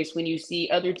fan base, when you see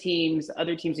other teams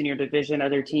in your division,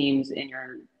 other teams in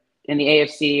the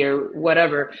AFC or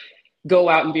whatever, go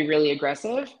out and be really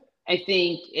aggressive, I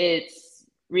think it's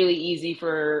really easy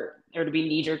for there to be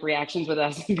knee-jerk reactions with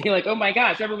us and be like, oh my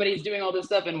gosh, everybody's doing all this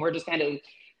stuff, and we're just kind of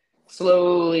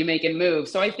slowly making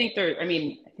moves. So I think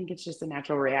it's just a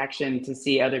natural reaction to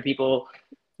see other people,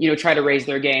 try to raise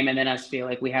their game, and then us feel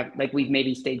like we've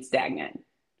maybe stayed stagnant.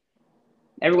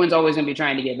 Everyone's always going to be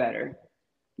trying to get better.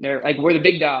 They're like, we're the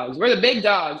big dogs. We're the big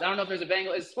dogs. I don't know if there's a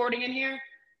Bengal. Is Sporting in here?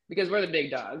 Because we're the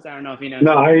big dogs. I don't know if you know.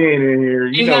 No, he ain't in here.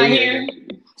 He's not here?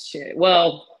 Shit.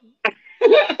 Well,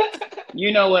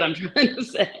 you know what I'm trying to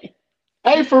say.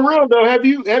 Hey, for real though, have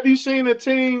you seen a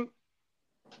team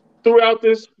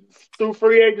through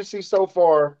free agency so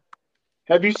far?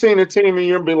 Have you seen a team and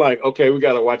you'll be like, okay, we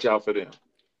got to watch out for them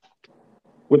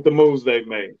with the moves they've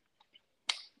made?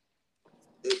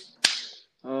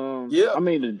 Yeah. I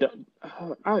mean,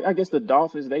 I guess the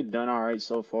Dolphins, they've done all right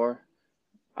so far.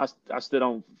 I still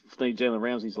don't think Jalen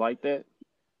Ramsey's like that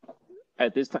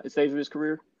at this stage of his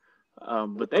career.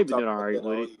 But they've been doing all right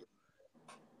with it.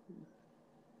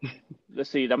 Let's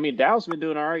see. I mean, Dallas been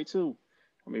doing all right too.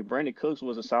 I mean, Brandon Cooks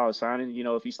was a solid signing.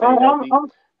 If he stayed healthy.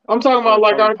 I'm talking about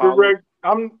like our direct.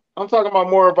 I'm talking about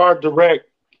more of our direct.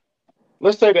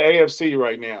 Let's say the AFC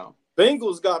right now.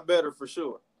 Bengals got better for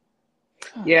sure.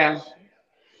 Yeah.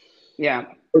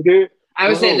 Okay. I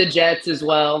would say the Jets as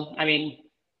well. I mean.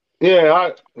 Yeah,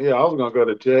 I was gonna go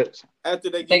to Jets.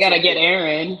 After they gotta get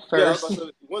Aaron first.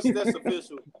 Yeah, once that's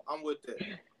official, I'm with that.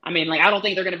 I mean, like, I don't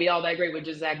think they're going to be all that great with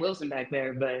just Zach Wilson back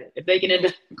there, but if they can end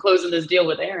up closing this deal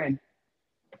with Aaron.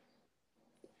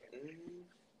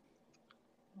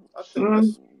 I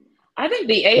think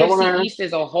the AFC East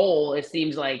as a whole, it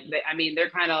seems like, they're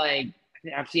kind of like,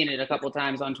 I've seen it a couple of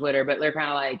times on Twitter, but they're kind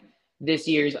of like this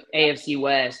year's AFC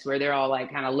West, where they're all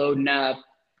like kind of loading up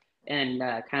and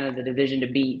kind of the division to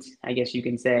beat, I guess you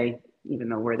can say, even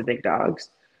though we're the big dogs.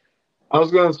 I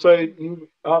was going to say,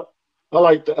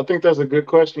 I think that's a good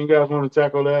question. You guys want to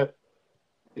tackle that?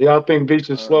 Yeah, I think Beach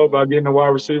is slow by getting a wide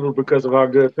receiver because of how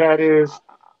good Pat is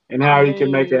and how he can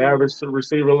make an average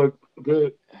receiver look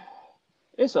good.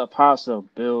 It's a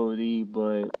possibility,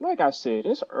 but like I said,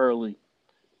 it's early.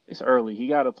 He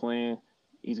got a plan.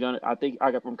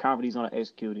 I'm confident he's gonna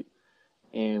execute it.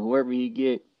 And whoever he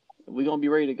get, we're gonna be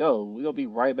ready to go. We're gonna be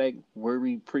right back where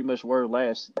we pretty much were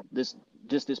this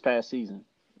past season.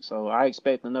 So I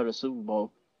expect another Super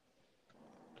Bowl.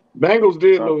 Bengals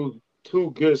did lose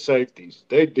two good safeties.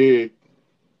 They did.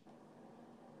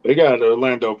 They got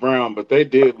Orlando Brown, but they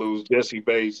did lose Jesse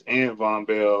Bates and Von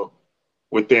Bell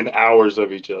within hours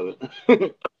of each other.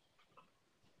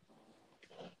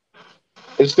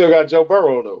 They still got Joe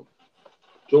Burrow, though.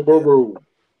 Joe Burrow.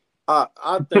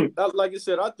 I think, like you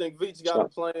said, I think Veach got a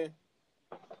plan.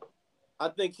 I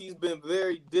think he's been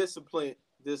very disciplined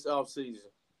this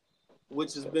offseason,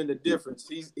 which has been the difference.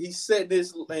 He set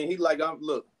this lane. He like,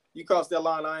 look, you cross that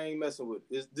line, I ain't messing with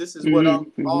it. This is what all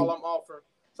I'm offering.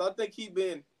 So I think he's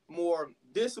been more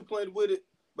disciplined with it.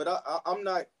 But I'm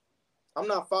not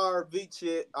fired Veach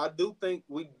yet. I do think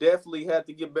we definitely have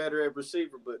to get better at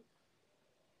receiver, but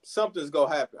something's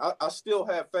gonna happen. I still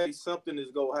have faith something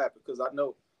is gonna happen because I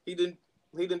know he didn't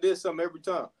did something every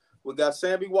time. We got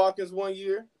Sammy Watkins one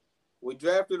year. We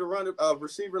drafted a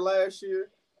receiver last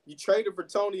year. You traded for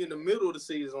Tony in the middle of the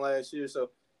season last year, so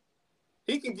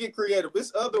he can get creative.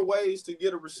 There's other ways to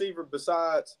get a receiver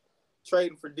besides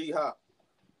trading for D-Hop,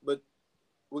 but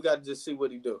we got to just see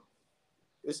what he do.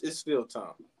 It's still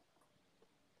time.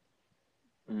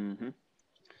 Mm-hmm.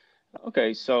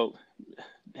 Okay, so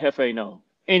Hefe, no.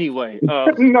 Anyway, no.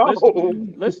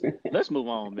 Let's move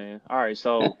on, man. All right,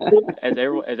 so as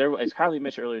Kylie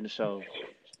mentioned earlier in the show,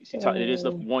 it is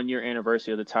the 1-year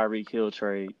anniversary of the Tyreek Hill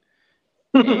trade.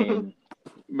 And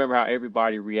remember how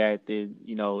everybody reacted?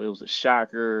 It was a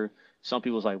shocker. Some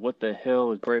people was like, "What the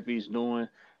hell is Brett Veach doing?"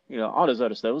 All this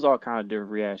other stuff. It was all kind of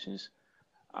different reactions.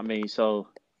 I mean, so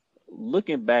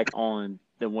looking back on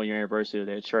the 1-year anniversary of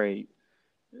that trade,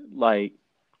 like,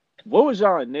 what was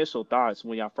y'all initial thoughts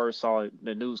when y'all first saw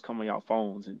the news come on y'all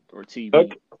phones or TV?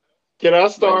 Okay. Can I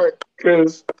start?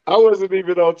 Because I wasn't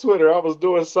even on Twitter. I was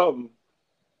doing something.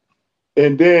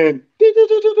 And then,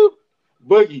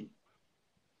 Boogie.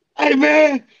 Hey,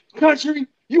 man, country,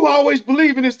 You always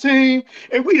believe in this team,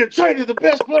 and we done traded the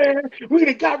best player. We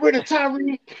done got rid of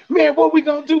Tyreek. Man, what we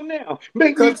gonna do now?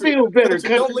 Make me feel better,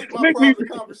 Don't country. leak my Make me. private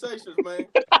conversations, man.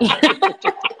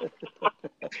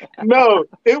 No,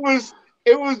 it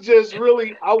was just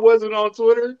really. I wasn't on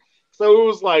Twitter, so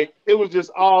it was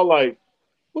just all like,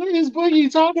 what is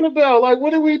Boogie talking about? Like, what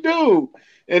did we do?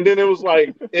 And then it was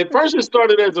like, at first it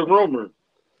started as a rumor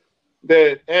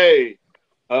that, hey,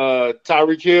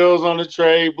 Tyreek Hill's on the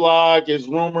trade block. There's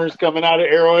rumors coming out of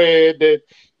Arrowhead that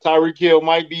Tyreek Hill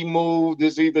might be moved.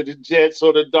 It's either the Jets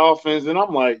or the Dolphins. And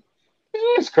I'm like,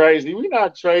 that's crazy. We're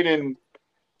not trading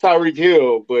Tyreek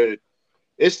Hill, but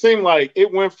it seemed like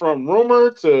it went from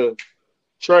rumor to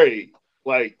trade,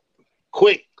 like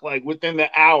quick, like within the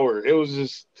hour. It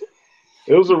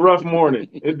was a rough morning.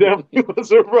 It definitely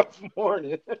was a rough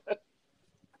morning.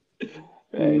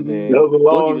 Hey man, That was a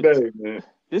long Boogie, day, man.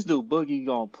 this dude Boogie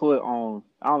gonna put on,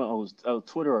 I don't know, it was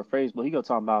Twitter or Facebook. He gonna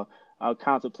talk about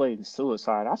contemplating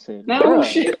suicide. I said, No bruh,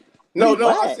 shit. No,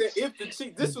 relax. I said if the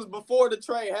Chiefs. This was before the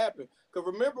trade happened. Cause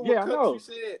remember what Yeah, I know.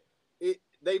 Country said?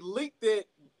 They leaked it.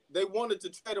 They wanted to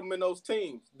trade him in those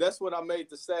teams. That's what I made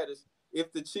the status.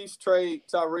 If the Chiefs trade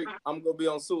Tyreek, I'm gonna be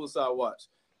on suicide watch.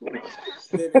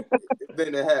 then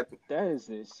it happened. That is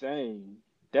insane.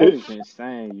 That is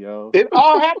insane, yo. It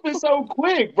all happened so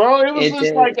quick, bro. It was It just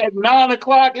did. like at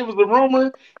 9:00, it was a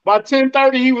rumor. By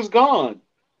 10:30, he was gone.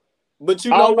 But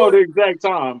you I know don't know what? the exact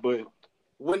time, but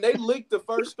When they leaked the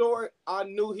first story, I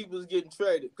knew he was getting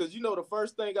traded. Because you know the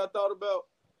first thing I thought about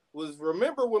was,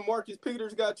 remember when Marcus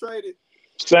Peters got traded?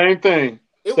 same thing.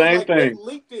 It Same was like thing. they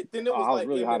leaked it, then it was I was like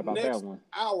really in hot the about that next one.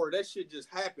 hour, that shit just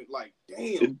happened. Like,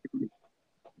 damn.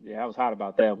 Yeah, I was hot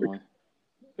about that one.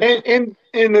 And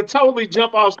to totally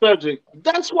jump off subject,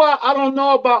 that's why I don't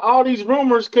know about all these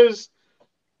rumors, because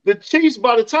the Chiefs,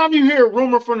 by the time you hear a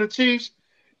rumor from the Chiefs,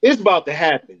 it's about to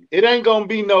happen. It ain't gonna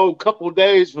be no couple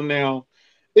days from now.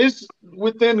 It's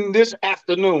within this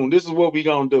afternoon. This is what we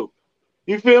gonna do.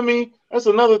 You feel me? That's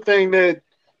another thing. That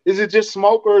is it just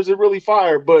smoke or is it really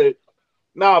fire? But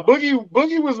nah,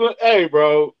 Boogie was hey,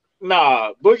 bro.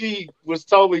 Nah, Boogie was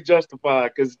totally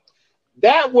justified, because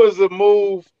that was a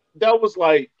move that was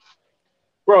like,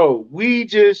 bro, we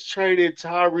just traded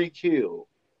Tyreek Hill.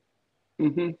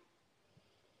 Mm-hmm.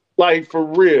 Like, for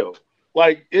real.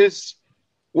 Like, it's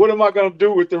what am I gonna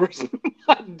do with the rest of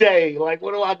my day? Like,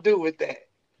 what do I do with that?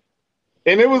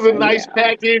 And it was a nice Yeah.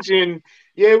 package, and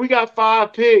yeah, we got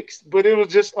 5 picks, but it was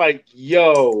just like,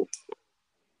 yo,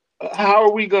 how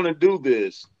are we gonna do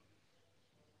this?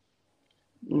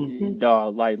 Mm-hmm.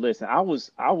 Dog, like, listen, I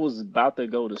was about to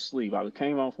go to sleep. I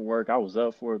came home from work. I was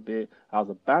up for a bit. I was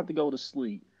about to go to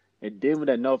sleep, and then when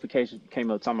that notification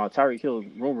came up talking about Tyreek Hill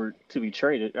rumored to be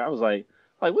traded, I was like,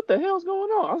 what the hell's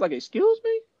going on? I was like, excuse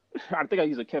me. I think I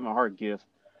used a Kevin Hart gif,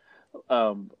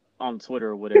 on Twitter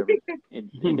or whatever, and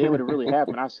then when it really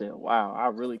happened, I said, wow, I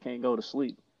really can't go to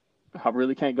sleep. I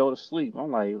really can't go to sleep.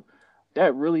 I'm like,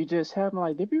 that really just happened.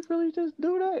 Like, did we really just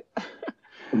do that?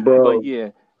 But Bro, yeah,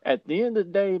 at the end of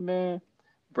the day, man,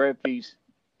 Brett Veach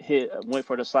went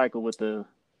for the cycle with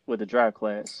the draft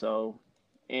class. So,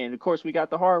 and of course we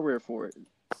got the hardware for it.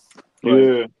 But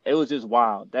yeah. it was just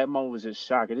wild. That moment was just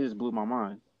shocking. It just blew my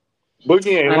mind.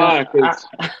 Boogie ain't I know. lying, because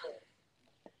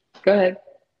Go ahead.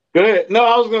 go ahead. No,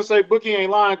 I was gonna say Boogie ain't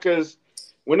lying, because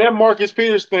when that Marcus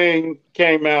Peters thing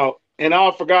came out, and I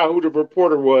forgot who the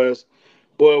reporter was,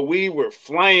 but we were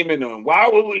flaming them. Why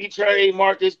would we trade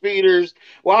Marcus Peters?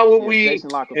 Why would Yeah, we?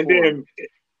 Jason And Lockenford.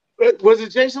 then was it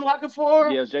Jason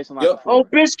Lockenford? Yeah, it was Jason Yep. Oh,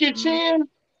 Lockenford. Biscuit Mm-hmm. Chin.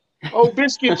 Oh,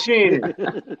 Biscuit Chin.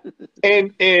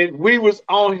 And we was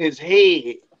on his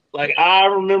head. Like, I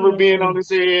remember being on his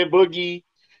head, Boogie,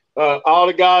 all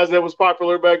the guys that was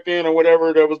popular back then or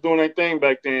whatever that was doing their thing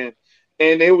back then.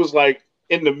 And it was like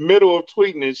in the middle of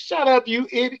tweeting it, shut up, you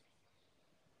idiot.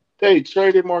 They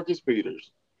traded Marcus Peters.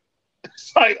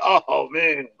 It's like, oh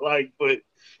man, like, but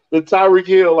the Tyreek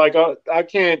Hill, like, I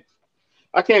can't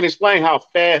explain how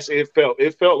fast it felt.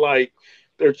 It felt like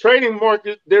they're trading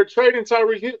Marcus, they're trading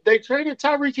Tyreek Hill. They traded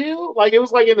Tyreek Hill. Like, it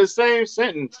was like in the same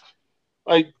sentence.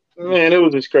 Like, man, it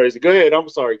was just crazy. Go ahead. I'm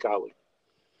sorry, Colin.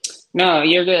 No,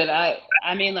 you're good. I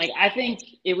mean, like, I think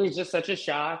it was just such a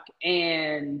shock.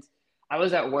 And I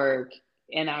was at work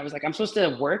and I was like, I'm supposed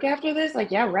to work after this?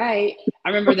 Like, yeah, right. I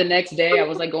remember the next day I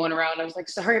was like going around. I was like,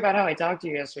 sorry about how I talked to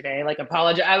you yesterday. Like,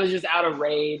 apologize. I was just out of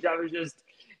rage. I was just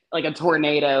like a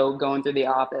tornado going through the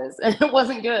office. And it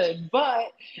wasn't good. But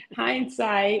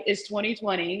hindsight is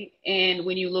 2020. And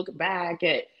when you look back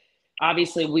at,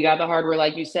 obviously we got the hardware,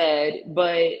 like you said,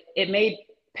 but it made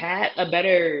Pat a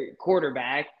better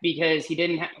quarterback because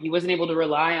he wasn't able to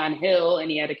rely on Hill,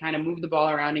 and he had to kind of move the ball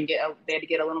around and they had to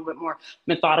get a little bit more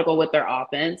methodical with their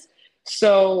offense.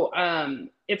 So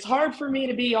it's hard for me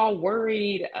to be all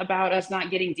worried about us not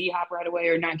getting D-Hop right away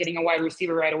or not getting a wide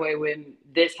receiver right away when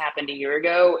this happened a year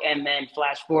ago, and then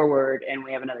flash forward and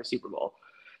we have another Super Bowl.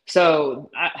 So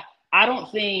I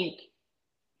don't think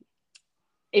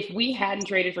if we hadn't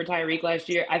traded for Tyreek last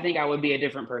year, I think I would be a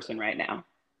different person right now.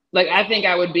 Like, I think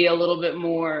I would be a little bit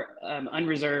more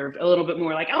unreserved, a little bit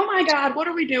more like, oh my God, what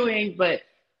are we doing? But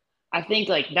I think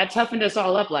like that toughened us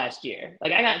all up last year.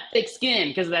 Like, I got thick skin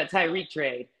because of that Tyreek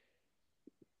trade.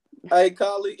 Hey,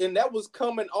 Collie, and that was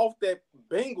coming off that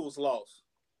Bengals loss.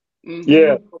 Mm-hmm.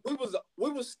 Yeah.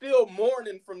 We was still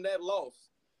mourning from that loss.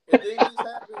 And then this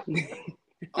happened.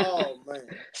 Oh, man.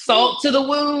 Salt to the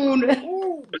wound.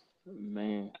 Ooh.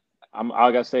 Man,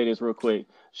 I gotta say this real quick.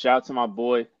 Shout out to my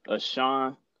boy,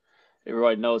 Sean.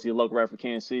 Everybody knows he's a local rapper for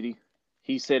Kansas City.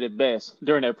 He said it best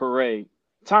during that parade.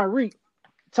 Tyreek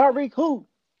who?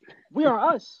 We are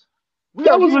us.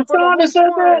 That was Sean that said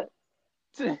that?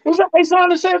 Was that Sean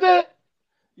that said that?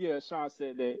 Yeah, Sean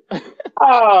said that.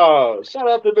 Oh, shout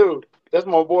out to dude. That's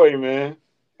my boy, man.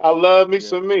 I love me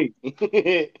some me.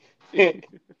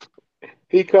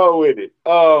 He cold with it.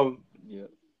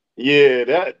 Yeah,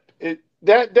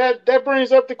 that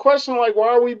brings up the question, like, why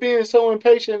are we being so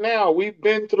impatient now? We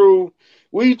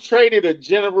traded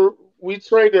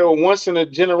a once in a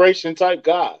generation type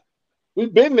guy.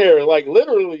 We've been there like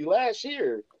literally last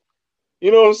year.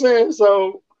 You know what I'm saying?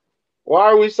 So why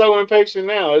are we so impatient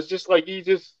now? It's just like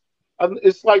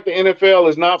it's like the NFL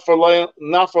is not for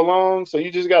long, so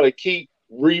you just got to keep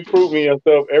reproving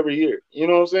yourself every year. You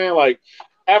know what I'm saying? Like,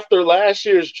 after last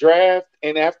year's draft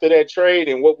and after that trade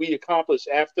and what we accomplished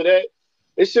after that,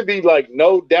 it should be like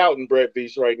no doubt in Brett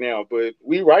Beast right now. But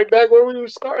we right back where we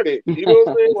started. You know what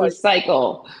I'm saying? It's a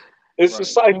cycle. It's a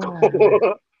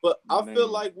cycle. But I feel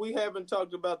like we haven't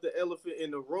talked about the elephant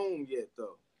in the room yet,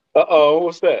 though.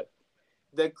 What's that?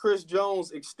 That Chris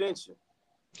Jones extension.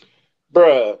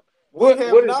 Bruh.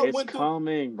 It's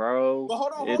coming, bro. But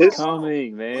hold on. It's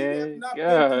coming, man. We have not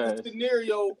been through the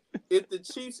scenario if the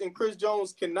Chiefs and Chris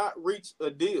Jones cannot reach a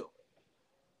deal.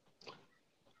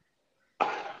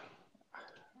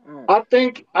 I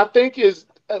think I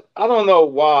don't know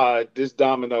why this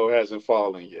domino hasn't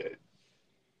fallen yet.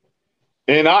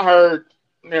 And I heard,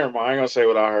 never mind, I ain't gonna say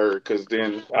what I heard because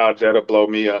then that'll blow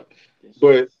me up.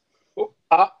 But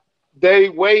they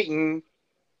waiting,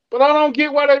 but I don't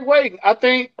get why they waiting. I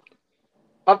think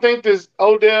this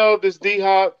Odell, this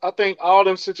D-Hop, I think all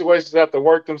them situations have to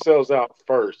work themselves out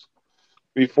first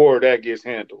before that gets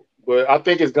handled. But I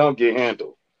think it's gonna get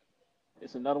handled.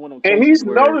 It's another one of them. And he's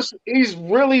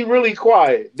really, really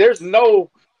quiet. There's no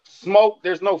smoke,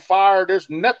 there's no fire, there's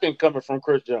nothing coming from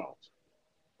Chris Jones.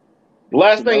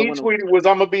 Last thing he tweeted was,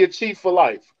 "I'm gonna be a Chief for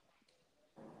life."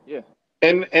 Yeah.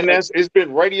 And it's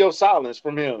been radio silence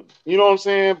from him. You know what I'm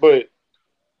saying? But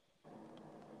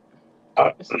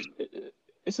I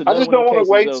just don't want to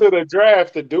wait till the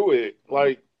draft to do it.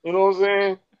 Like, you know what I'm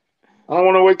saying? I don't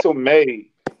want to wait till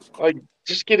May. Like,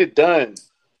 just get it done,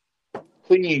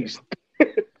 please.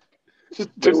 It's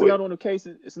another one of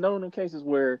the cases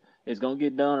where it's gonna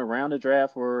get done around the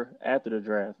draft or after the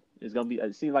draft. It's gonna be.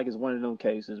 It seems like it's one of them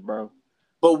cases, bro.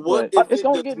 But what if it's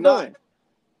gonna get done?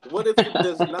 What if it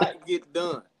does not get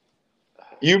done?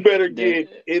 You better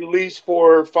get at least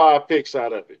 4 or 5 picks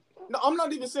out of it. No, I'm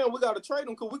not even saying we got to trade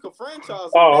them because we can franchise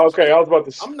them. Oh, okay. I was about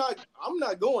to. I'm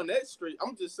not going that street.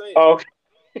 I'm just saying. Oh,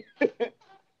 okay.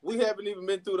 We haven't even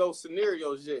been through those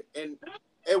scenarios yet. And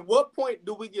at what point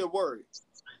do we get worried?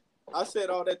 I said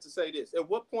all that to say this. At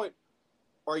what point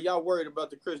are y'all worried about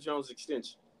the Chris Jones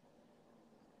extension?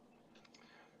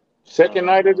 Second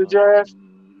night of the draft?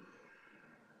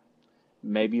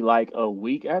 Maybe like a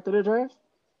week after the draft?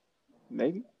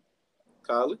 Maybe.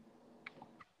 Kylie?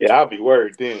 Yeah, I'll be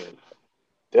worried then.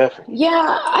 Definitely. Yeah,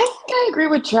 I think I agree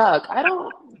with Chuck. I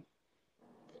don't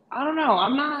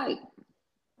know.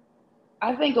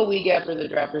 I think a week after the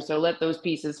draft or so, let those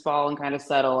pieces fall and kind of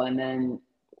settle. And then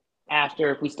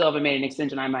after, if we still haven't made an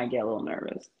extension, I might get a little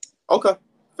nervous. Okay,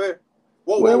 fair.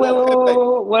 Whoa.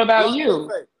 What about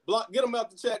you? Get them out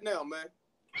the chat now, man.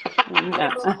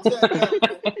 No.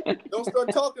 Don't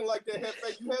start talking like that,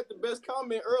 Hefe. You had the best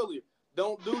comment earlier.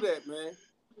 Don't do that, man.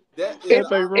 That is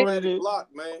an automatic block,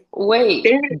 man. Wait,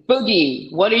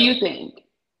 Boogie, what do you think?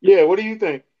 Yeah, what do you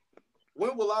think?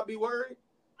 When will I be worried?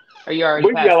 Are you already?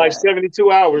 We got like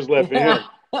 72 hours left in him.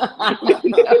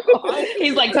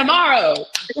 He's like, tomorrow.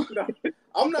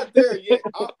 I'm not there yet.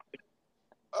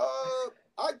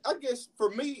 I guess for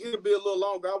me it'll be a little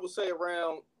longer. I would say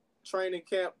around training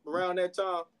camp around that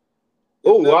time.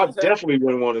 Oh, I definitely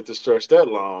wouldn't want it to stretch that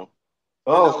long.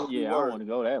 Oh, yeah, I don't want to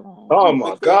go that long. Oh,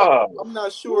 my God. I'm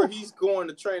not sure he's going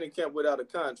to training camp without a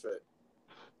contract.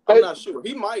 I'm not sure.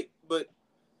 He might, but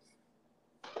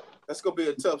that's going to be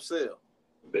a tough sell.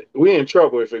 We in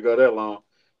trouble if it go that long.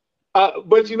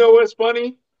 But you know what's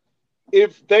funny?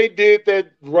 If they did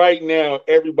that right now,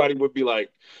 everybody would be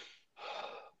like,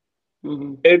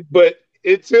 but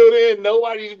until then,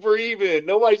 nobody's breathing.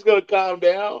 Nobody's going to calm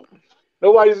down.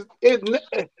 Nobody's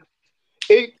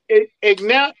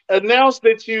announced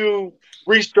that you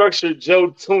restructured Joe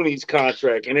Thuney's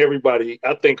contract, and everybody,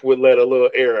 I think, would let a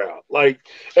little air out. Like,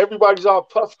 everybody's all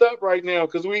puffed up right now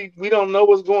because we don't know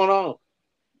what's going on.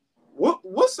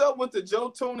 What's up with the Joe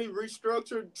Thuney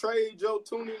restructured trade Joe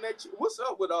Thuney next year? What's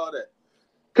up with all that?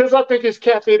 Because I think his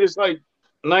cap hit is like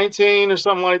 19 or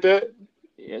something like that.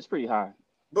 Yeah, it's pretty high.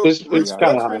 But it's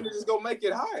kind of high. Is going to make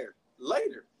it higher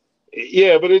later.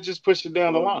 Yeah, but it just pushes it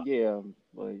down the line. Yeah,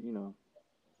 but you know.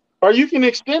 Or you can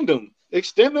extend them,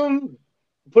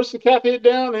 push the cap hit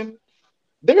down, and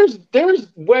there's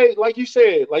way, like you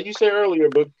said earlier,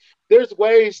 but there's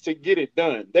ways to get it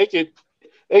done. They could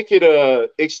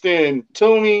extend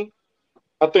Thuney.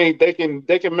 I think they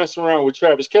can mess around with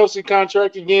Travis Kelce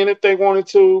contract again if they wanted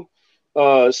to.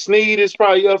 Snead is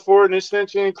probably up for an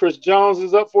extension. Chris Jones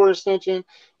is up for an extension.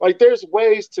 Like, there's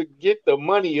ways to get the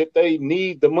money if they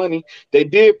need the money. They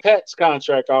did Pat's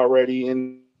contract already,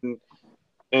 and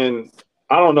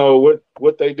I don't know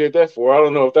what they did that for. I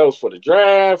don't know if that was for the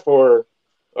draft or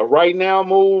a right now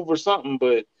move or something,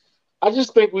 but I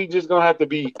just think we just gonna have to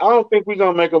be. I don't think we're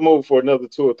gonna make a move for another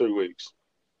 2 or 3 weeks.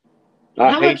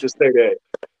 I hate to say that.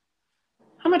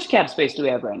 How much cap space do we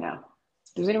have right now?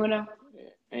 Does anyone know?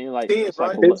 Ain't like 10,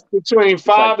 right? It's between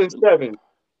 5 and 7.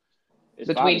 It's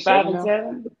between 5 and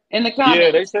 7? In the comments.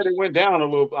 Yeah, they said it went down a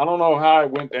little. I don't know how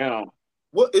it went down.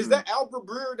 What is that? Albert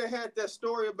Breer that had that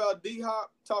story about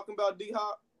D-Hop, talking about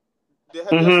D-Hop? Have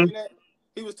you seen that?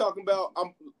 He was talking about.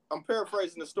 I'm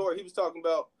paraphrasing the story. He was talking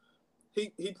about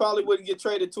he probably wouldn't get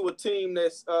traded to a team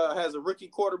that has a rookie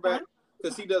quarterback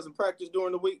because he doesn't practice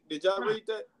during the week. Did y'all read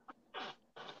that?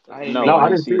 No, I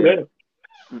didn't see that.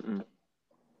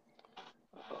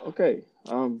 Okay,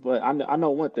 but I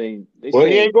know one thing. He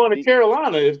ain't going to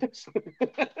Carolina.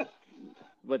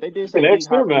 But they did say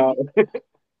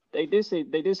they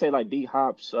did say like D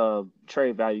Hop's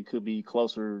trade value could be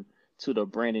closer to the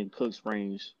Brandon Cooks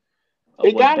range.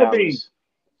 It gotta be.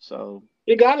 So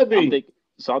it gotta be.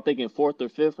 I'm thinking 4th or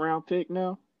 5th round pick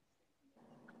now.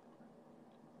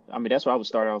 I mean, that's what I would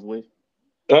start off with.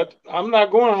 I'm not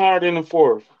going higher than the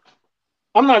 4th.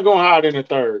 I'm not going higher than the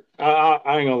 3rd.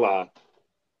 I ain't gonna lie.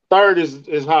 3rd is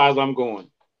as high as I'm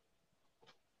going.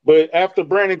 But after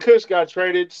Brandon Cooks got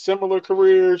traded, similar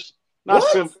careers. Not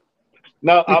simple.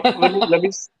 No, let me.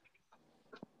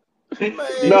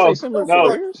 No. This is what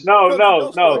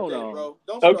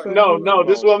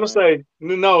I'm gonna say.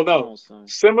 No.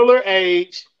 Similar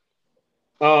age.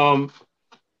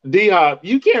 D-Hop.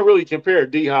 You can't really compare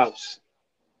D-Hop's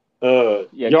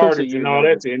yardage and all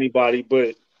that to anybody,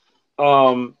 but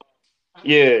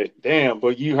yeah, damn.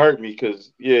 But you hurt me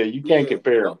because you can't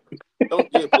compare.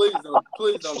 Please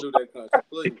don't do that, country.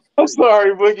 Please. I'm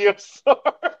sorry, Boogie. I'm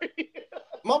sorry.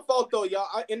 My fault though,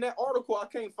 y'all. In that article, I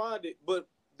can't find it, but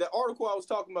the article I was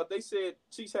talking about, they said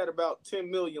Chiefs had about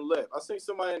 10 million left. I seen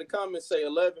somebody in the comments say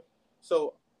 11,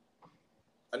 so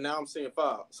and now I'm seeing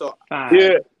 5. So 5.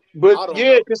 Yeah, but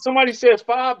because somebody said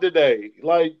 5 today.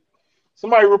 Like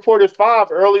somebody reported 5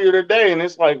 earlier today, and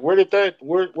it's like, what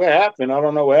happened? I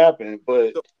don't know what happened,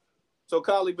 but so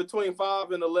Kylie, between 5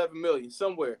 and 11 million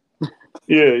somewhere.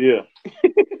 Yeah.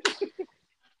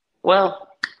 Well.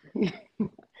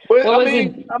 But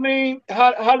I mean,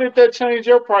 how did that change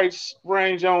your price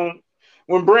range on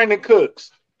when Brandon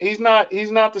Cooks? He's not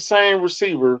the same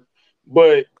receiver,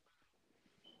 but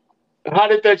how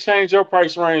did that change your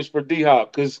price range for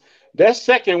D-Hop? Because that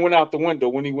 2nd went out the window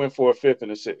when he went for a 5th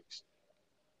and a 6th.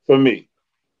 For me,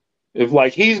 if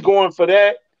like he's going for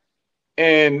that,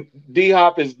 and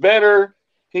D-Hop is better,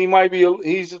 he might be.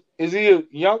 Is he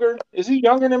younger? Is he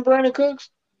younger than Brandon Cooks?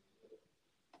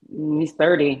 He's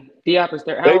 30. D-Hop is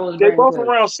 30. They both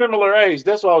around similar age.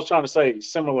 That's what I was trying to say.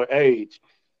 Similar age.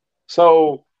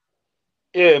 So,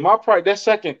 yeah, my price, that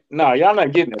 2nd, y'all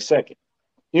not getting a 2nd.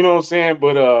 You know what I'm saying?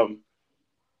 But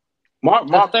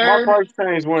my price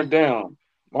range went down.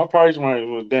 My price range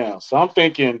was down. So I'm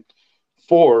thinking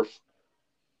 4th.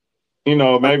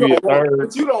 Maybe a 3rd.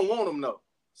 But you don't want him though.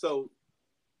 So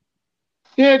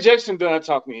yeah, Jason Dunn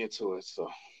talked me into it. So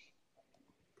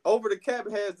over the cap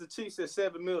has the Chiefs at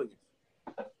 7 million.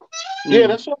 Yeah,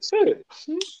 that's what I said.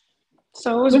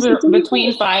 So it was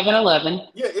between 5 and 11.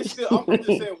 Yeah, it's still. I'm just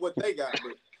saying what they got,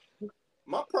 but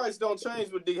my price don't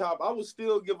change with D Hop. I would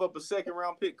still give up a second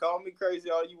round pick. Call me crazy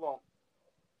all you want.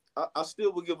 I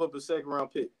still would give up a second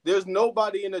round pick. There's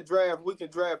nobody in the draft we can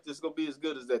draft that's gonna be as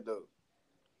good as that dude.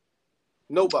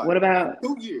 Nobody. What about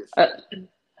 2 years?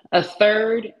 A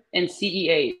third and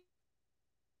CE8?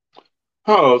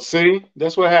 Oh, see,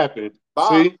 that's what happened.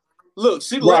 Bob,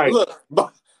 see, look, right.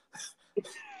 look.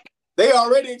 They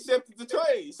already accepted the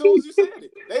trade. As soon as you said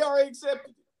it, they already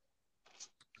accepted it.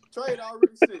 Trade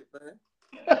already set, man.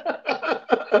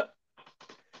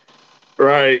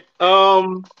 Right.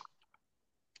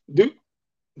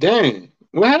 Dang,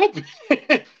 what happened?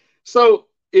 So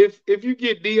if you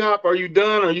get D Hop, are you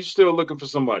done? Or are you still looking for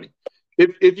somebody?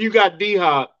 If you got D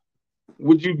Hop,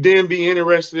 would you then be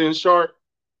interested in Shark?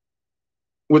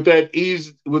 Would that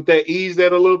ease that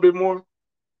a little bit more?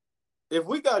 If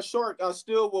we got Shark, I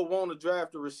still would want to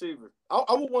draft a receiver. I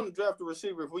would want to draft a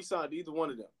receiver if we signed either one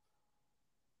of them.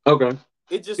 Okay.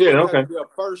 It just would have to be a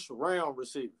first round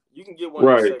receiver. You can get one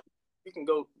in the second. You can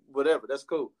go whatever. That's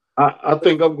cool. I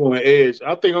think I'm going edge.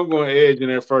 I think I'm going edge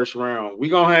in that first round. We're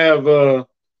gonna have a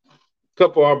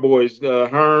couple of our boys,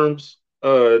 Herms,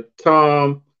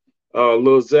 Tom,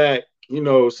 Lil Zach,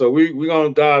 so we're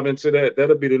gonna dive into that.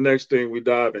 That'll be the next thing we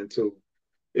dive into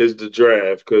is the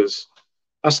draft, because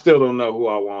I still don't know who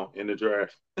I want in the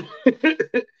draft.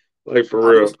 Like, for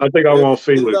real. I think I want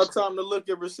Felix. It's got time to look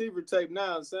at receiver tape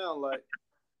now, it sounds like.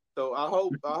 So I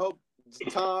hope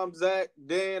Tom, Zach,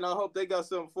 Dan, I hope they got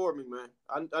something for me, man.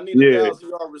 I need a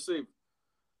 1,000-yard receiver.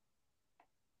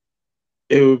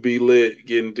 It would be lit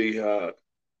getting D-Hop.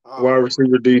 Wide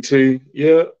receiver DT.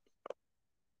 Yeah.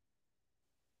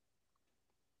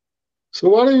 So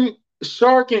why do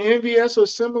Shark and MVS are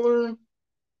similar?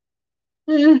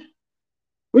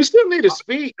 We still need a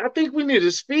speed. I think we need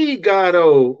a speed guy,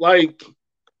 though. Like,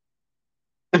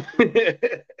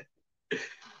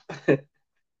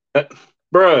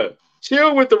 bruh,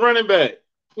 chill with the running back.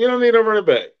 You don't need a running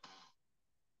back.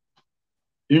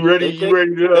 You ready? You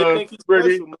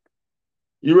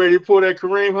ready to pull that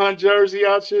Kareem Hunt jersey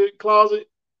out your closet?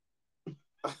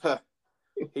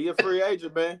 He a free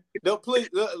agent, man. Don't please.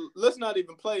 Let's not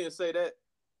even play and say that.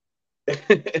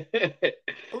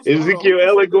 Ezekiel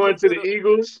Elliott going to the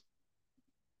Eagles?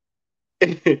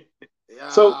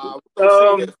 So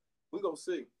we're gonna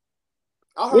see.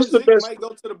 I heard Zeke might go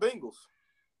to the Bengals.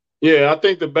 Yeah, I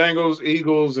think the Bengals,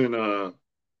 Eagles, and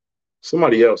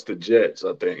somebody else, the Jets,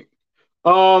 I think.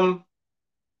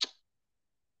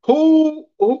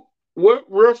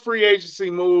 What free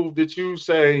agency move did you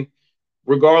say,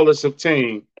 regardless of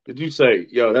team, did you say,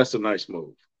 yo, that's a nice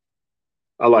move?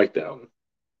 I like that one.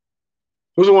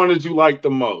 Which one did you like the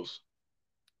most?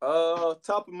 Top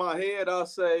of my head, I'll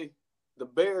say the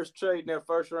Bears trading their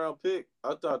first round pick.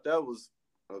 I thought that was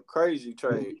a crazy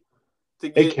trade. To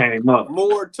get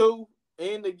more too,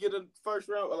 and to get a first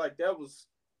round, like, that was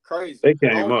crazy. I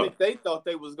don't think they thought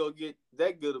they was gonna get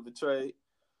that good of a trade.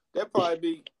 That'd probably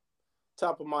be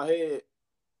top of my head.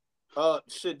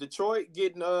 Detroit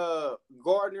getting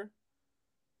Gardner.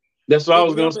 That's what I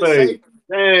was gonna say.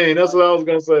 Dang, that's what I was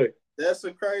gonna say. That's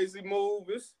a crazy move.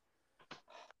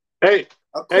 Hey,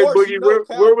 Boogie,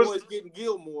 where was getting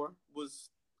Gilmore was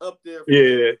up there?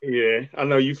 Yeah, I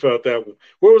know you felt that one.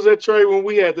 Where was that trade when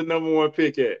we had the number 1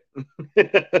 pick at?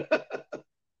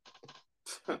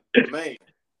 Man,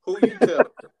 who you tell?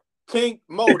 King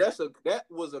Mo. That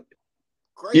was a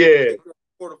great pick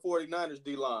for the 49ers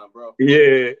D line, bro.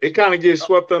 Yeah, it kind of gets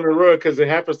swept under the rug because it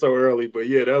happened so early, but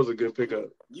yeah, that was a good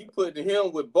pickup. You putting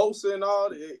him with Bosa and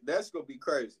all that's gonna be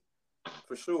crazy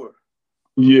for sure.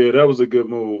 Yeah, that was a good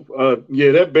move.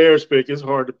 That Bears pick is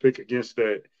hard to pick against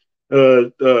that.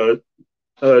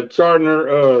 Chardner,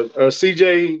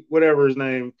 CJ, whatever his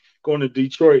name, going to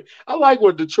Detroit. I like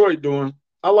what Detroit doing.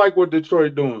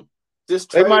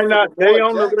 They might not. They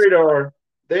on the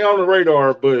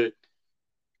radar. But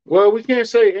we can't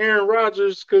say Aaron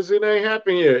Rodgers because it ain't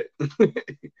happened yet.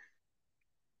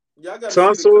 Yeah, I got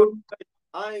Tunsil.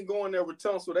 I ain't going there with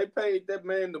Tunsil. They paid that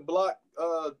man to block.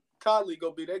 Conley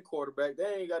go be their quarterback. They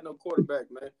ain't got no quarterback,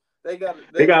 man. They got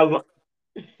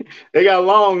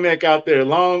long neck out there.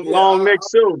 Long neck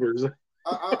Silvers.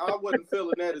 I wasn't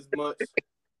feeling that as much.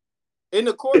 And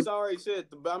of course, I already said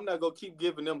I'm not gonna keep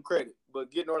giving them credit, but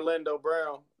getting Orlando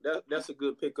Brown, that's a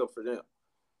good pickup for them.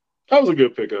 That was a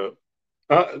good pickup.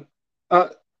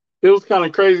 It was kind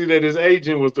of crazy that his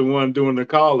agent was the one doing the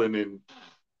calling, and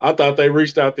I thought they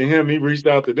reached out to him. He reached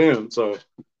out to them, so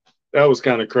that was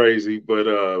kind of crazy. But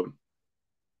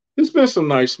it's been some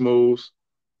nice moves.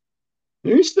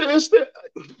 Let's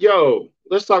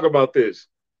talk about this,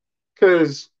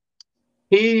 because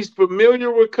He's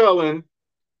familiar with Cullen.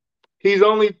 He's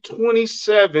only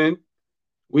 27.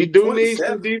 We do need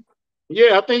some 27. deep.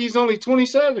 Yeah, I think he's only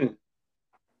 27.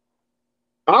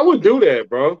 I would do that,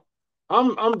 bro.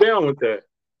 I'm down with that.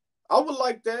 I would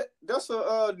like that. That's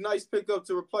a nice pickup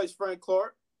to replace Frank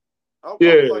Clark. I would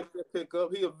Yeah. like that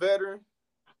pickup. He a veteran.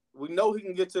 We know he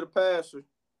can get to the passer.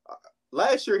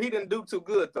 Last year, he didn't do too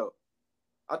good, though.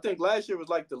 I think last year was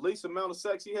like the least amount of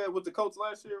sacks he had with the Colts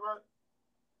last year, right?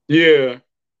 Yeah.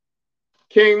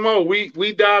 King Mo,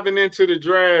 we diving into the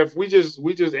draft. We just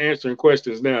answering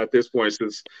questions now at this point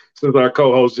since our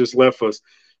co-host just left us.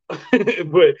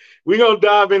 But we're gonna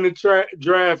dive into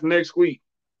draft next week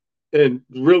and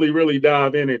really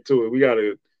dive into it. We got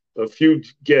a few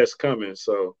guests coming.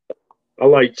 So I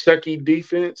like Chucky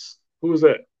defense. Who's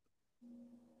that?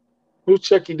 Who's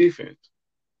Chucky defense?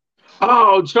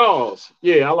 Oh, Charles.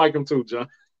 Yeah, I like him too, John.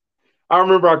 I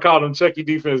remember I called him Chucky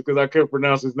defense because I couldn't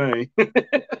pronounce his name.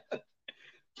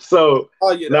 So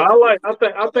yeah, now I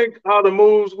think all the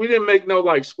moves, we didn't make no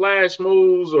like splash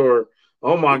moves or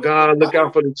oh my God, look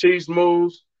out for the Chiefs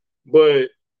moves. But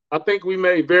I think we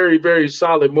made very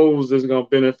solid moves that's gonna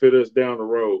benefit us down the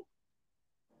road.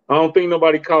 I don't think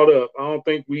nobody caught up. I don't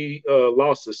think we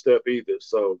lost a step either.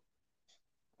 So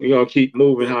we're gonna keep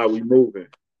moving how we moving.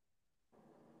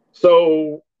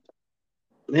 So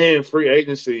man, free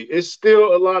agency. It's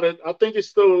still I think it's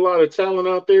still a lot of talent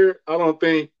out there. I don't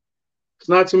think it's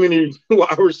not too many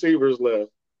wide receivers left.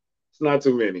 It's not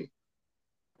too many.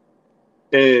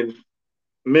 And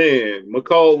man,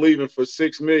 McCall leaving for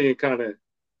 $6 million kind of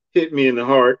hit me in the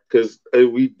heart because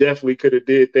we definitely could have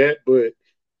did that, but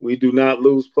we do not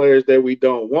lose players that we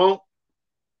don't want.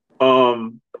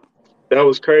 That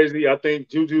was crazy. I think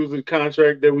Juju's a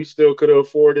contract that we still could have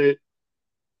afforded.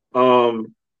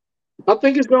 I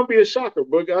think it's gonna be a shocker,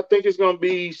 but I think it's gonna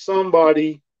be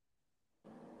somebody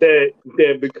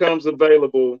that becomes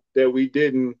available that we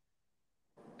didn't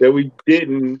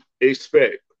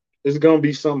expect. It's gonna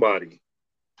be somebody.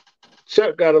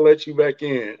 Chuck got to let you back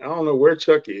in. I don't know where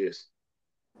Chuck is.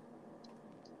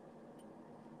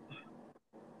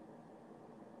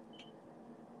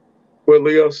 What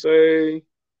Leo say?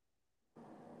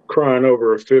 Crying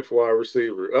over a fifth wide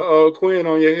receiver. Uh-oh, Quinn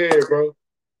on your head, bro.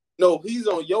 No, he's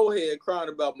on your head crying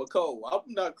about McCole.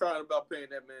 I'm not crying about paying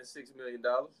that man $6 million.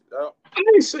 I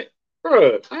ain't say,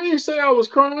 bro. I didn't say I was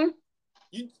crying.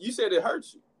 You said it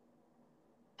hurts you.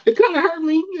 It kind of hurt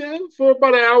me, yeah, for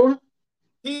about an hour.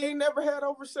 He ain't never had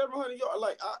over 700 yards.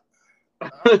 Like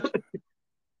I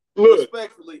look,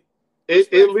 respectfully,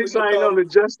 at least I ain't on the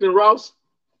Justin Ross.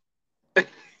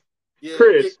 Yeah,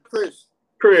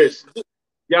 Chris,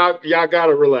 y'all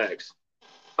gotta relax.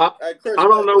 Chris, I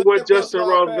don't know what Justin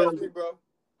Ross is gonna be, bro.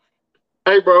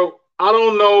 Hey, bro, I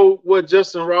don't know what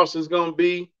Justin Ross is gonna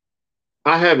be.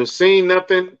 I haven't seen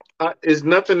nothing. It's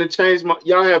nothing to change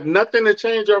y'all have nothing to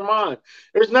change our mind.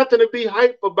 There's nothing to be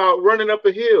hype about running up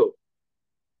a hill.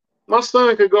 My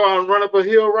son could go out and run up a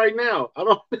hill right now.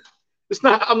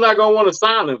 I'm not gonna want to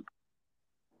sign him.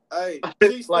 Hey,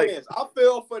 Chiefs fans, I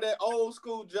fell for that old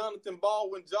school Jonathan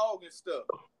Baldwin jogging stuff.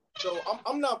 So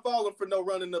I'm not falling for no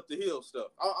running up the hill stuff.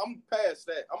 I'm past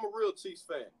that. I'm a real Chiefs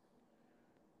fan.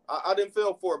 I didn't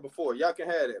fall for it before. Y'all can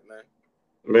have that, man.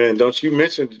 Man, don't you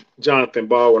mention Jonathan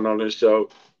Baldwin on this show?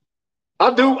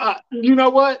 I do. You know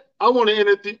what? I want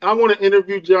to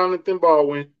interview Jonathan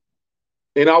Baldwin,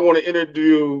 and I want to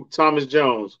interview Thomas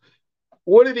Jones.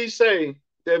 What did he say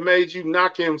that made you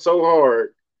knock him so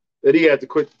hard that he had to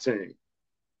quit the team?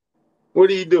 What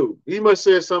did he do? He must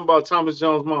have said something about Thomas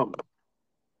Jones' mama.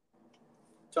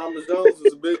 Thomas Jones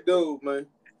is a big dude, man.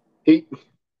 He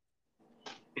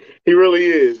really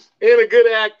is. And a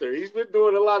good actor. He's been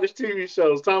doing a lot of TV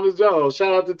shows. Thomas Jones.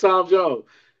 Shout out to Tom Jones.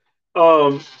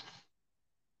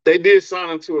 They did sign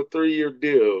him to a 3-year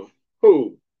deal.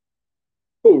 Who,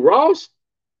 Ross?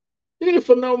 Yeah,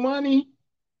 for no money.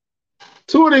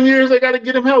 2 of them years, they got to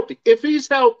get him healthy. If he's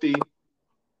healthy,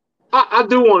 I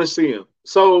do want to see him.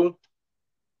 So,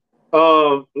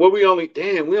 we only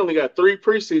got 3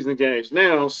 preseason games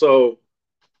now. So,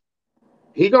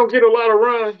 he going to get a lot of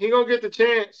run. He going to get the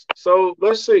chance. So,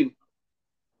 let's see.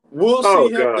 We'll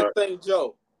see him at St.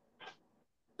 Joe.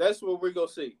 That's what we're going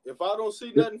to see. If I don't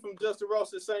see nothing from Justin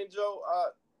Ross at St. Joe,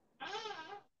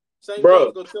 St.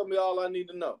 Joe's going to tell me all I need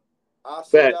to know. I'll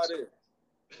see y'all there.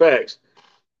 Facts.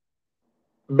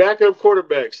 Backup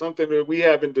quarterback, something that we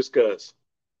haven't discussed.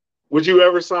 Would you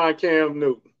ever sign Cam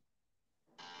Newton?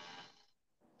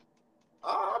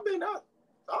 I mean, I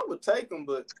would take him,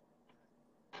 but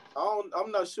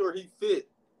I'm not sure he fit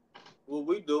what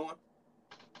we doing.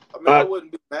 I mean, I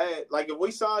wouldn't be mad. Like, if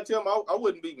we signed him, I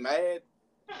wouldn't be mad.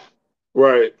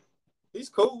 Right. He's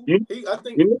cool. You, I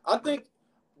think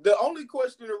the only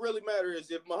question that really matters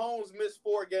is if Mahomes missed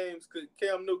 4 games, could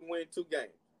Cam Newton win 2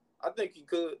 games? I think he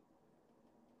could.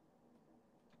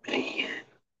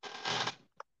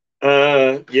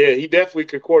 Yeah, he definitely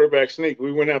could quarterback sneak.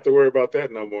 We wouldn't have to worry about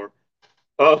that no more.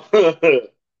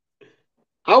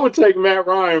 I would take Matt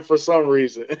Ryan for some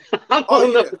reason. I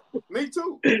don't know. Me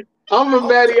too. I'm a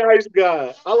Matty Ice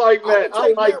guy. I like Matt.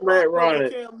 I like Matt Ryan. Over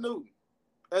Cam Newton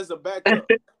as a backup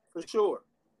for sure.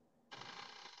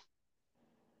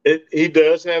 He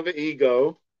does have an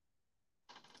ego.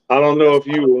 I don't know if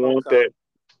you would want that.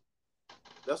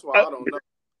 That's why I don't know.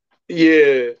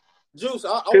 Yeah. Juice,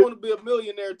 I want to be a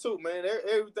millionaire too, man.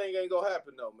 Everything ain't gonna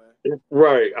happen though, man.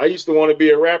 Right. I used to want to be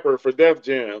a rapper for Def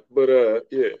Jam, but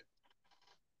yeah.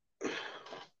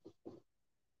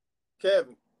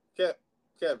 Kevin.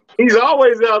 He's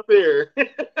always out there.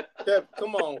 Kevin,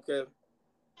 come on, Kevin.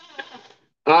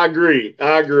 I agree.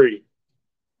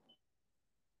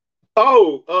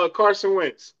 Oh, Carson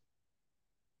Wentz.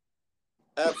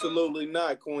 Absolutely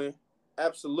not, Quinn.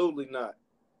 Absolutely not.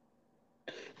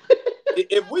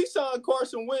 If we sign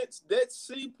Carson Wentz, that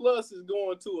C+ is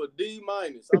going to a D-.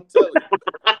 I'm telling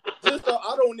you. Just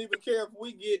I don't even care if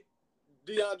we get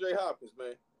DeAndre Hopkins,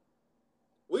 man.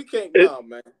 We can't come,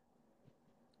 man.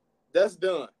 That's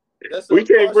done. We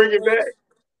can't bring it back.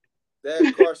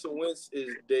 That Carson Wentz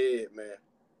is dead, man.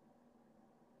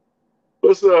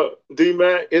 What's up,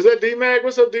 D-Mac? Is that D-Mac?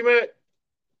 What's up, D-Mac?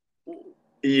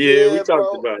 Yeah, we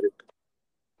talked about it.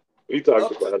 We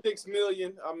talked about it. 6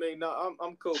 million. I mean, no,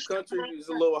 I'm cool. Country is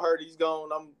a little hurt. He's gone.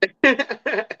 I'm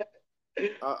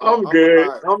good.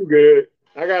 I'm good.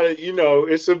 I gotta,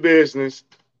 it's a business.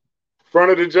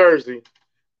 Front of the jersey.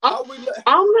 I'm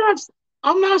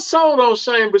not sold on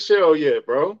Shane Buechele yet,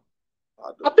 bro.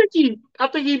 I think he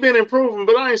been improving,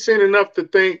 but I ain't seen enough to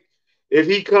think if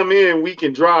he come in, we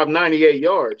can drive 98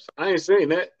 yards. I ain't saying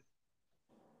that.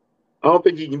 I don't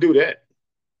think he can do that.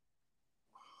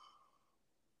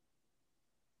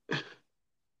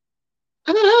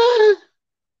 I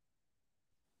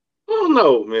don't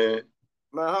know, man.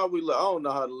 Man, I don't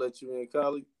know how to let you in,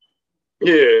 Collie.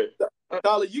 Yeah.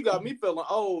 Collie, you got me feeling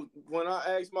old when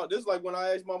I asked this is like when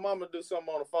I asked my mama to do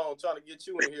something on the phone trying to get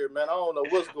you in here, man. I don't know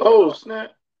what's going on. Oh,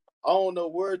 snap. I don't know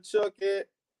where Chuck at.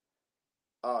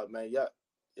 Oh, man, yeah.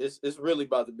 It's really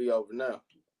about to be over now.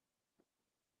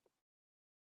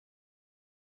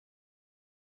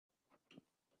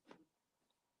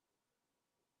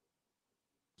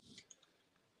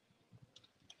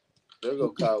 There you go,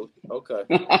 Collie. Okay.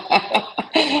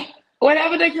 What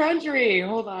happened to country?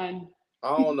 Hold on.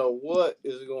 I don't know what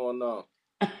is going on.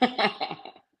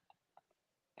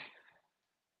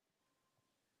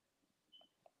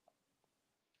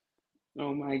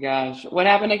 Oh my gosh. What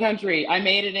happened to country? I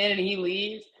made it in and he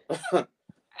leaves. The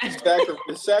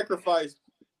sacrifice.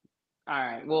 All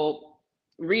right. Well,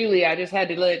 really, I just had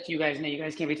to let you guys know you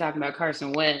guys can't be talking about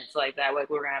Carson Wentz like that.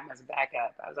 Like we're gonna have him as a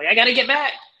backup. I was like, I gotta get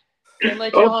back. Can't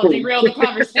let y'all derail the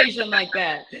conversation like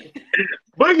that.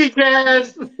 Boogie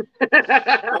cast.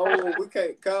 Oh, we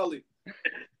can't, Collie.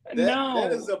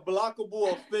 That is a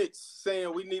blockable offense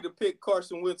saying we need to pick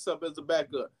Carson Wentz up as a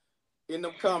backup. In the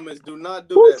comments, do not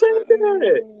do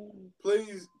that.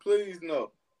 Please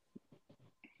no.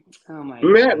 Oh my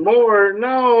Matt God. Moore,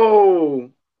 no.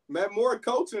 Matt Moore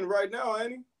coaching right now,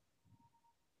 ain't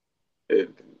he?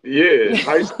 Yeah,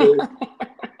 high school.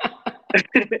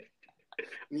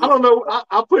 I don't know.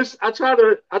 I try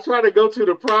to go to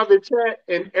the private chat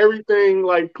and everything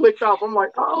like clicked off. I'm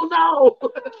like, oh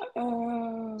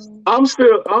no. I'm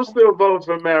still voting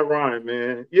for Matt Ryan,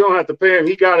 man. You don't have to pay him.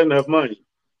 He got enough money.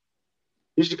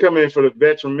 He should come in for the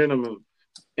veteran minimum.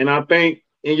 And I think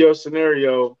in your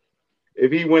scenario, if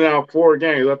he went out 4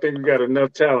 games, I think we got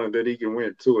enough talent that he can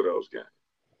win 2 of those games.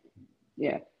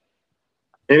 Yeah.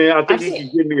 And then I think he can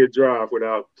give me a drive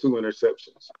without 2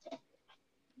 interceptions.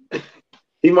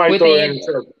 He might throw an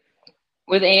interception.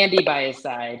 With Andy by his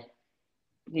side,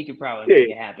 he could probably make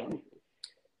it happen.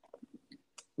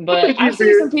 But I've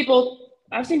seen people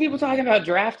talking about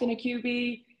drafting a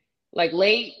QB like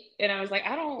late, and I was like,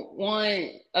 I don't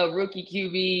want a rookie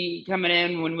QB coming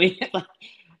in when we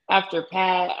after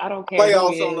Pat. I don't care.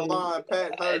 Playoffs on the line,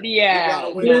 Pat hurt.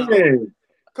 Yeah.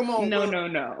 Come on. No.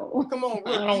 Come on,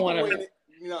 I don't want to.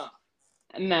 No.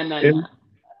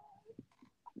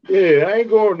 Yeah, I ain't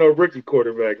going with no rookie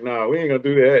quarterback. No, we ain't gonna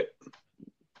do that.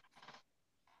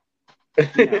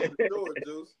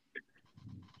 No.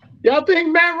 Y'all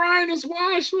think Matt Ryan is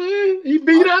washed, man? He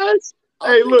beat us.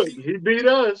 Hey, look, he beat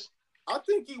us. I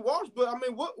think he washed, but I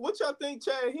mean, what y'all think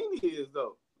Chad Henne is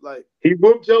though? Like he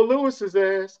whooped Joe Lewis's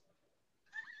ass.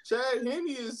 Chad Henne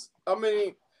is. I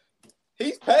mean,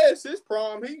 He's past his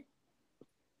prime. He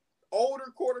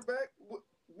older quarterback.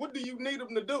 What do you need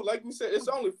him to do? Like we said, it's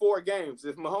only 4 games.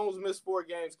 If Mahomes missed 4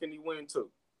 games, can he win 2?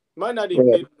 Might not even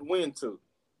need him to win 2.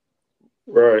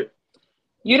 Right.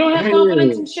 You don't have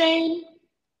confidence in Shane?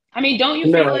 I mean, don't you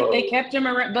feel like they kept him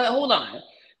around? But hold on.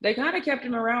 They kind of kept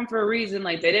him around for a reason.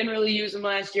 Like, they didn't really use him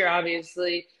last year,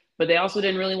 obviously, but they also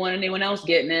didn't really want anyone else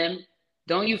getting him.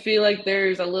 Don't you feel like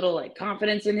there's a little, like,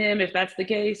 confidence in him if that's the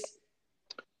case?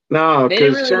 No,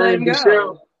 because really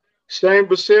Shane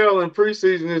Buechele in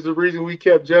preseason is the reason we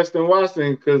kept Justin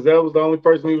Watson, because that was the only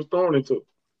person he was throwing it to.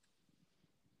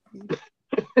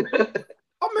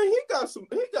 I mean, he got some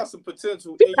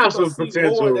potential. He got some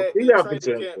potential. He got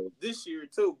potential this year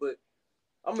too. But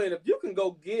I mean, if you can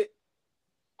go get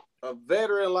a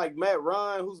veteran like Matt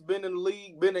Ryan, who's been in the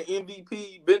league, been an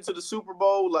MVP, been to the Super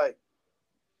Bowl, like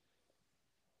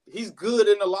he's good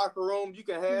in the locker room. You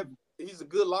can have. He's a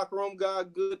good locker room guy.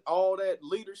 Good, all that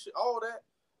leadership, all that.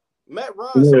 Matt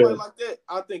Ryan, somebody like that,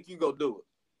 I think you go do it.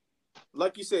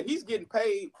 Like you said, he's getting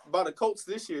paid by the Colts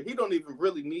this year. He don't even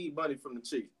really need money from the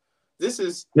Chiefs. This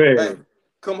is, hey,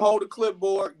 come hold a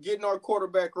clipboard, get in our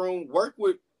quarterback room, work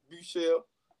with Buechele,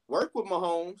 work with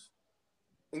Mahomes,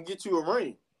 and get you a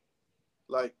ring.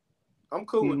 Like, I'm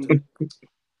cool with that.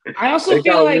 I also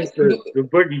feel like the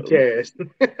boogie cast.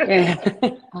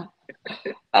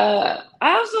 I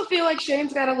also feel like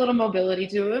Shane's got a little mobility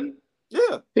to him.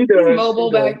 Yeah, he does. He's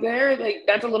mobile back there. Like,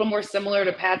 that's a little more similar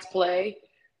to Pat's play.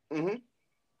 Mm-hmm.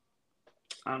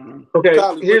 Okay,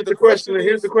 here's the question.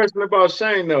 Here's the question about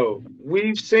Shane, though.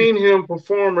 We've seen him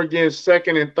perform against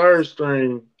second and third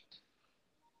string.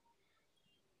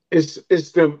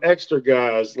 It's them extra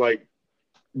guys. Like,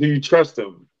 do you trust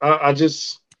them? I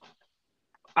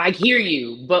hear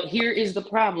you, but here is the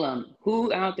problem.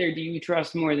 Who out there do you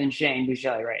trust more than Shane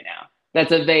Buechele right now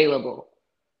that's available?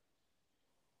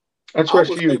 I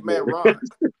trust you. Matt Ryan.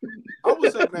 I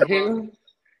would say Matt Ryan.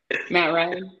 Matt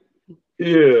Ryan?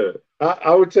 Yeah.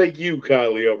 I would take you,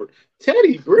 Kylie, over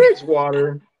Teddy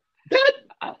Bridgewater.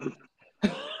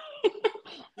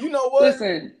 You know what?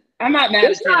 Listen, I'm not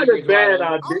mad at Teddy Bridgewater. That's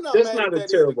not a bad idea. That's not a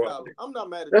terrible idea. I'm not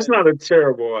mad at That's not a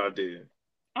terrible idea.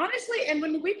 Honestly, and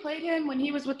when we played him when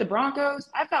he was with the Broncos,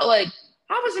 I felt like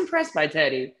I was impressed by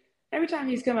Teddy. Every time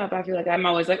he's come up, I feel like I'm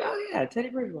always like, oh, yeah, Teddy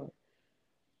Bridgewater.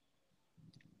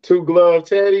 2-glove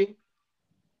Teddy.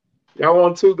 Y'all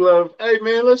want 2-glove? Hey,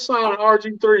 man, let's sign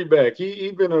RG3 back. He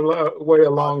been way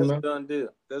along enough.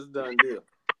 That's a done deal.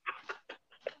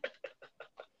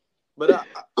 But I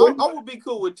would be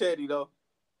cool with Teddy, though.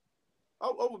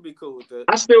 I would be cool with that.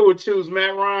 I still would choose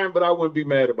Matt Ryan, but I wouldn't be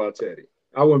mad about Teddy.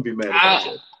 I wouldn't be mad about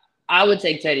Teddy. I would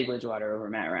take Teddy Bridgewater over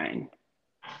Matt Ryan.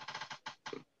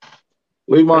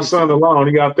 Leave my son alone.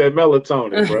 He got that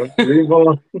melatonin, bro. Leave him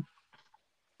alone.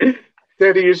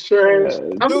 Teddy is trash.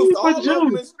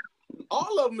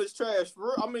 All of them is trash. For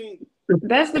real. I mean,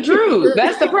 that's the truth.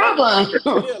 That's the problem.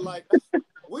 Yeah, like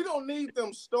we don't need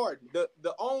them starting.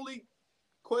 The only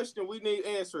question we need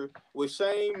answered was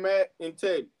Shane, Matt, and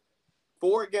Teddy.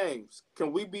 4 games.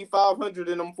 Can we be 500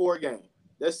 in them 4 games?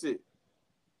 That's it.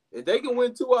 If they can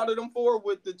win 2 out of them 4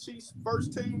 with the Chiefs'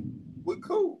 first team, we're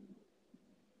cool.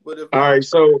 But if all right,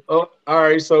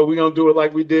 so we're gonna do it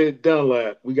like we did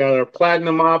Dunlap. We got our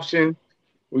platinum option,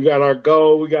 we got our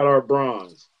gold, we got our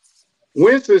bronze.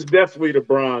 Wentz is definitely the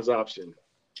bronze option.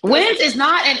 Wentz is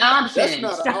not an option.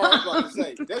 That's not. I was about to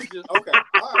say. That's just okay.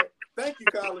 All right. Thank you,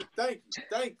 Colin. Thank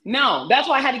you. No, that's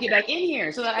why I had to get back in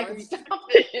here so that I can stop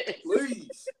it.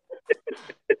 Please.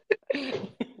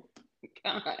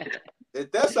 God.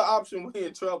 If that's the option, we're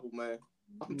in trouble, man.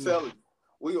 I'm telling you,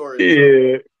 we are.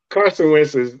 Yeah, Carson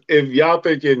Wentz is. If y'all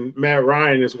thinking Matt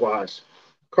Ryan is washed,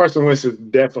 Carson Wentz is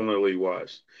definitely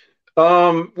washed.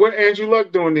 What Andrew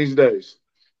Luck doing these days?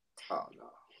 Oh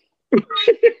no.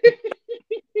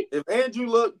 If Andrew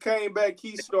Luck came back,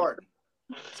 he's starting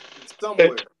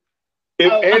somewhere.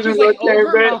 If Andrew Luck came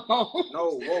back,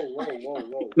 no,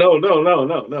 whoa.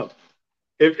 No.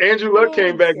 If Andrew Luck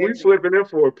came back, we flipping him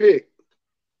for a pick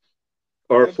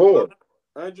or Andrew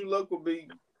 4. Andrew Luck would be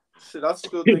shit. I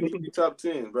still think he'd be top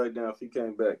 10 right now if he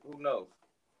came back. Who knows?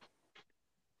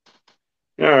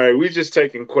 All right, we just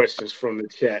taking questions from the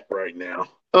chat right now.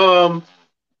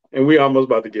 And we almost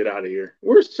about to get out of here.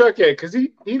 Where's Chuck at? Because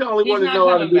he the only one that know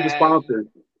how to do the sponsors.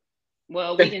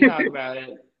 Well, we can talk about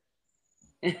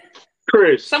it.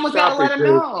 Chris, someone's got to let him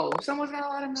know. Someone's got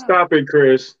to let him know. Stop it,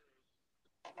 Chris.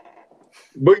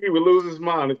 Boogie would lose his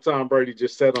mind if Tom Brady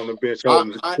just sat on the bench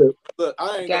holding I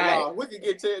ain't gonna lie. We could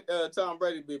get Tom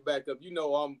Brady to be back up. You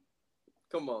know,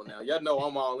 come on now. Y'all know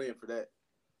I'm all in for that.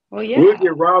 Well, yeah. We'll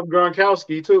get Rob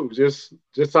Gronkowski too, just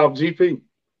off GP.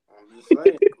 I'm just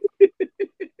saying.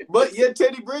 But yet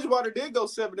Teddy Bridgewater did go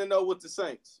 7-0 with the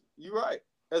Saints. You're right.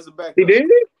 As a backup. He did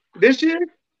it this year?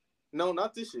 No,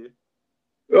 not this year.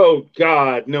 Oh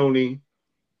God, Noni.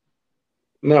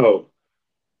 No.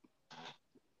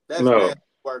 That's no. nasty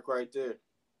work right there.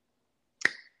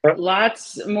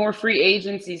 Lots more free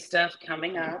agency stuff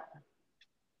coming up,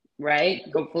 right?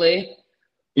 Hopefully.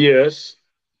 Yes.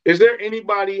 Is there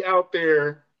anybody out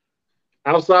there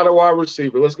outside of wide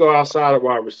receiver? Let's go outside of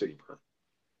wide receiver.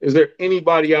 Is there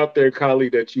anybody out there,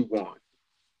 Kylie, that you want?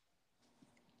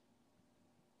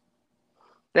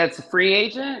 That's a free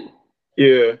agent?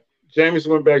 Yeah. Jameis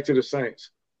went back to the Saints.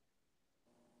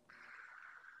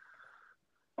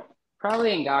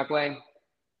 Probably Ngakoue.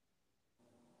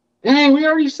 Dang, we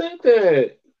already said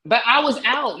that. But I was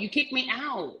out. You kicked me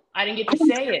out. I didn't get to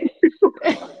say it.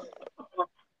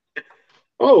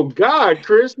 Oh God,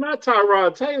 Chris, not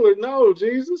Tyrod Taylor. No,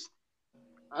 Jesus.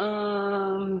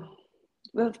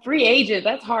 The free agent,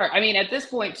 that's hard. I mean, at this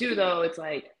point too, though, it's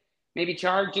like maybe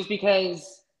Chark just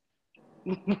because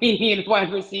we need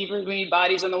wide receivers. We need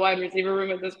bodies in the wide receiver room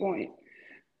at this point.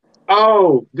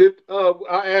 Oh,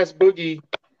 I asked Boogie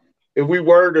if we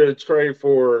were to trade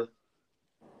for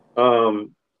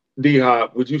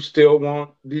D-Hop, would you still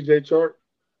want DJ Chark?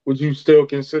 Would you still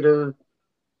consider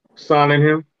signing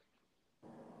him?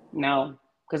 No,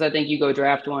 because I think you go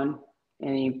draft one,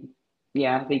 and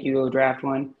I think you go draft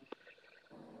one,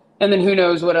 and then who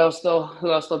knows who else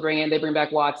they'll bring in? They bring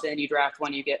back Watson. You draft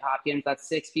one, you get Hopkins. That's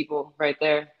 6 people right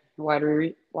there. Wide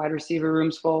receiver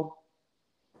room's full.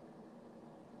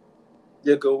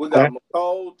 Yeah, good. We got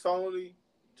McCole, Tony,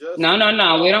 Justin. No.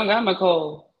 We don't got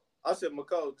McCole. I said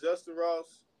McCole, Justin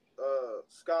Ross,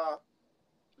 Scott,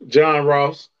 John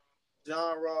Ross,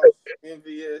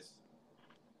 MVS.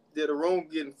 Yeah, the room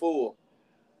getting full.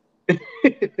 Let's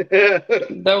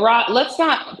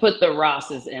not put the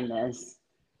Rosses in this.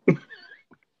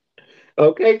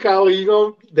 Okay,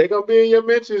 Kylie, they gonna be in your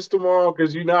mentions tomorrow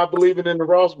because you're not believing in the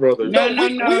Ross brothers. No.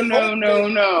 We hope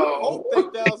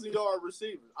 1,000-yard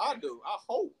receivers. I do. I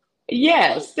hope.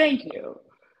 Yes, thank you.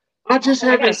 I just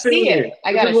haven't seen it.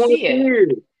 I gotta see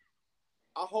it.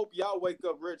 I hope y'all wake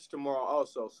up rich tomorrow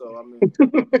also. So I mean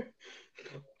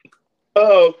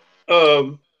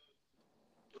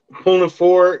Puna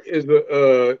 4 is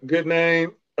a good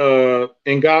name.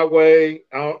 Ngakoue,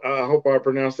 I hope I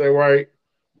pronounced that right,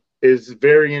 is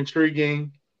very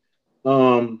intriguing.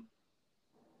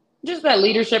 Just that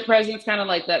leadership presence, kind of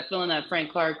like that, filling that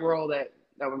Frank Clark role that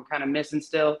we're kind of missing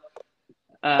still.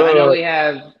 I know we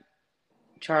have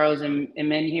Charles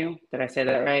Omenihu. Did I say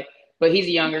that right? But he's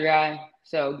a younger guy,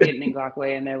 so getting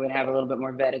Ngakoue in there would have a little bit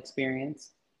more vet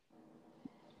experience.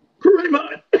 Pretty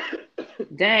much.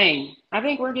 Dang, I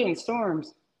think we're getting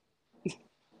storms.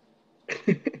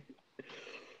 Did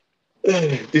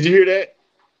you hear that,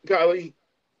 Kylie?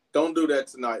 Don't do that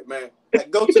tonight, man.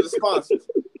 Go to the sponsors,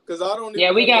 because I don't.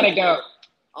 Yeah, we gotta go.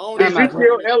 I don't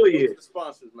Ezekiel Elliott. The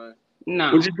sponsors, man.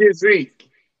 No. Would you get Zeke?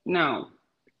 No.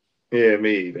 Yeah,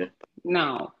 me either.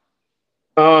 No.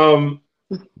 I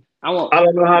won't. I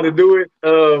don't know how to do it.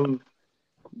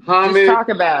 Hamid, just talk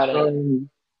about it.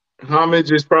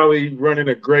 Hamid is probably running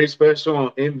a great special on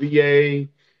NBA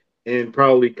and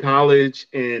probably college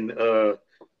and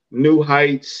New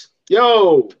Heights.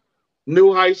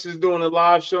 New Heights is doing a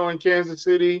live show in Kansas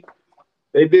City.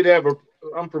 They did have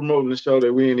I'm promoting the show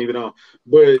that we ain't even on,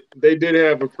 but they did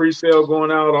have a pre-sale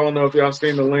going out. I don't know if y'all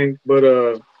seen the link,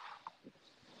 but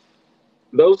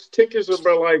those tickets are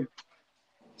about like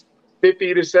 $50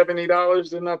 to $70.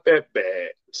 They're not that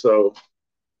bad. So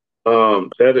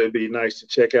that'd be nice to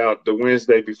check out the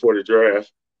Wednesday before the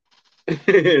draft.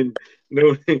 And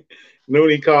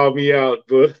Nooney called me out,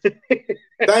 but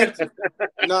thank you.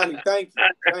 Nani, thank you.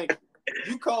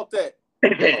 You caught that.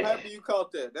 I'm happy you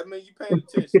caught that. That means you paying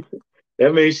attention.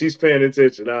 That means she's paying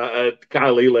attention.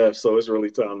 Kylie left, so it's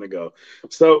really time to go.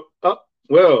 So,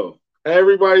 well,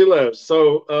 everybody left.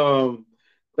 So,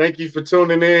 thank you for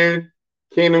tuning in.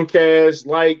 Kingdom Cast,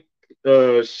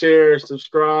 share,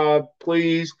 subscribe,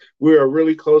 please. We are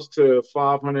really close to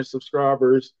 500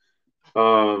 subscribers.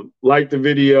 Like the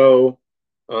video,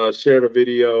 share the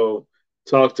video,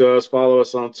 talk to us, follow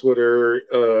us on Twitter,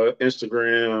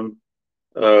 Instagram,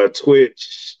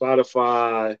 Twitch,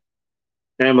 Spotify,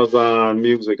 Amazon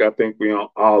Music. I think we on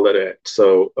all of that.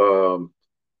 So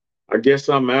I guess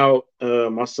I'm out.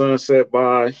 My son said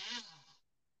bye.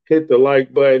 Hit the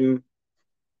like button.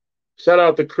 Shout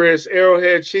out to Chris,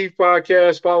 Arrowhead Chief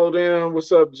Podcast. Follow them.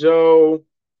 What's up, Joe?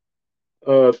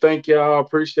 Thank y'all.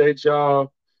 Appreciate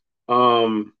y'all.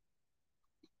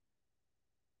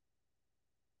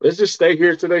 Let's just stay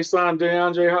here till they sign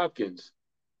DeAndre Hopkins.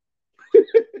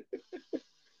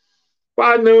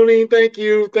 Bye, Noonie. Thank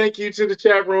you. Thank you to the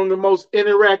chat room, the most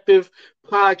interactive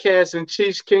podcast in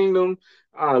Chiefs Kingdom.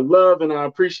 I love and I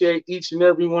appreciate each and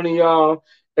every one of y'all,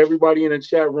 everybody in the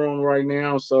chat room right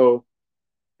now. So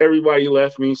everybody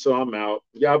left me, so I'm out.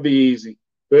 Y'all be easy.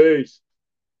 Peace.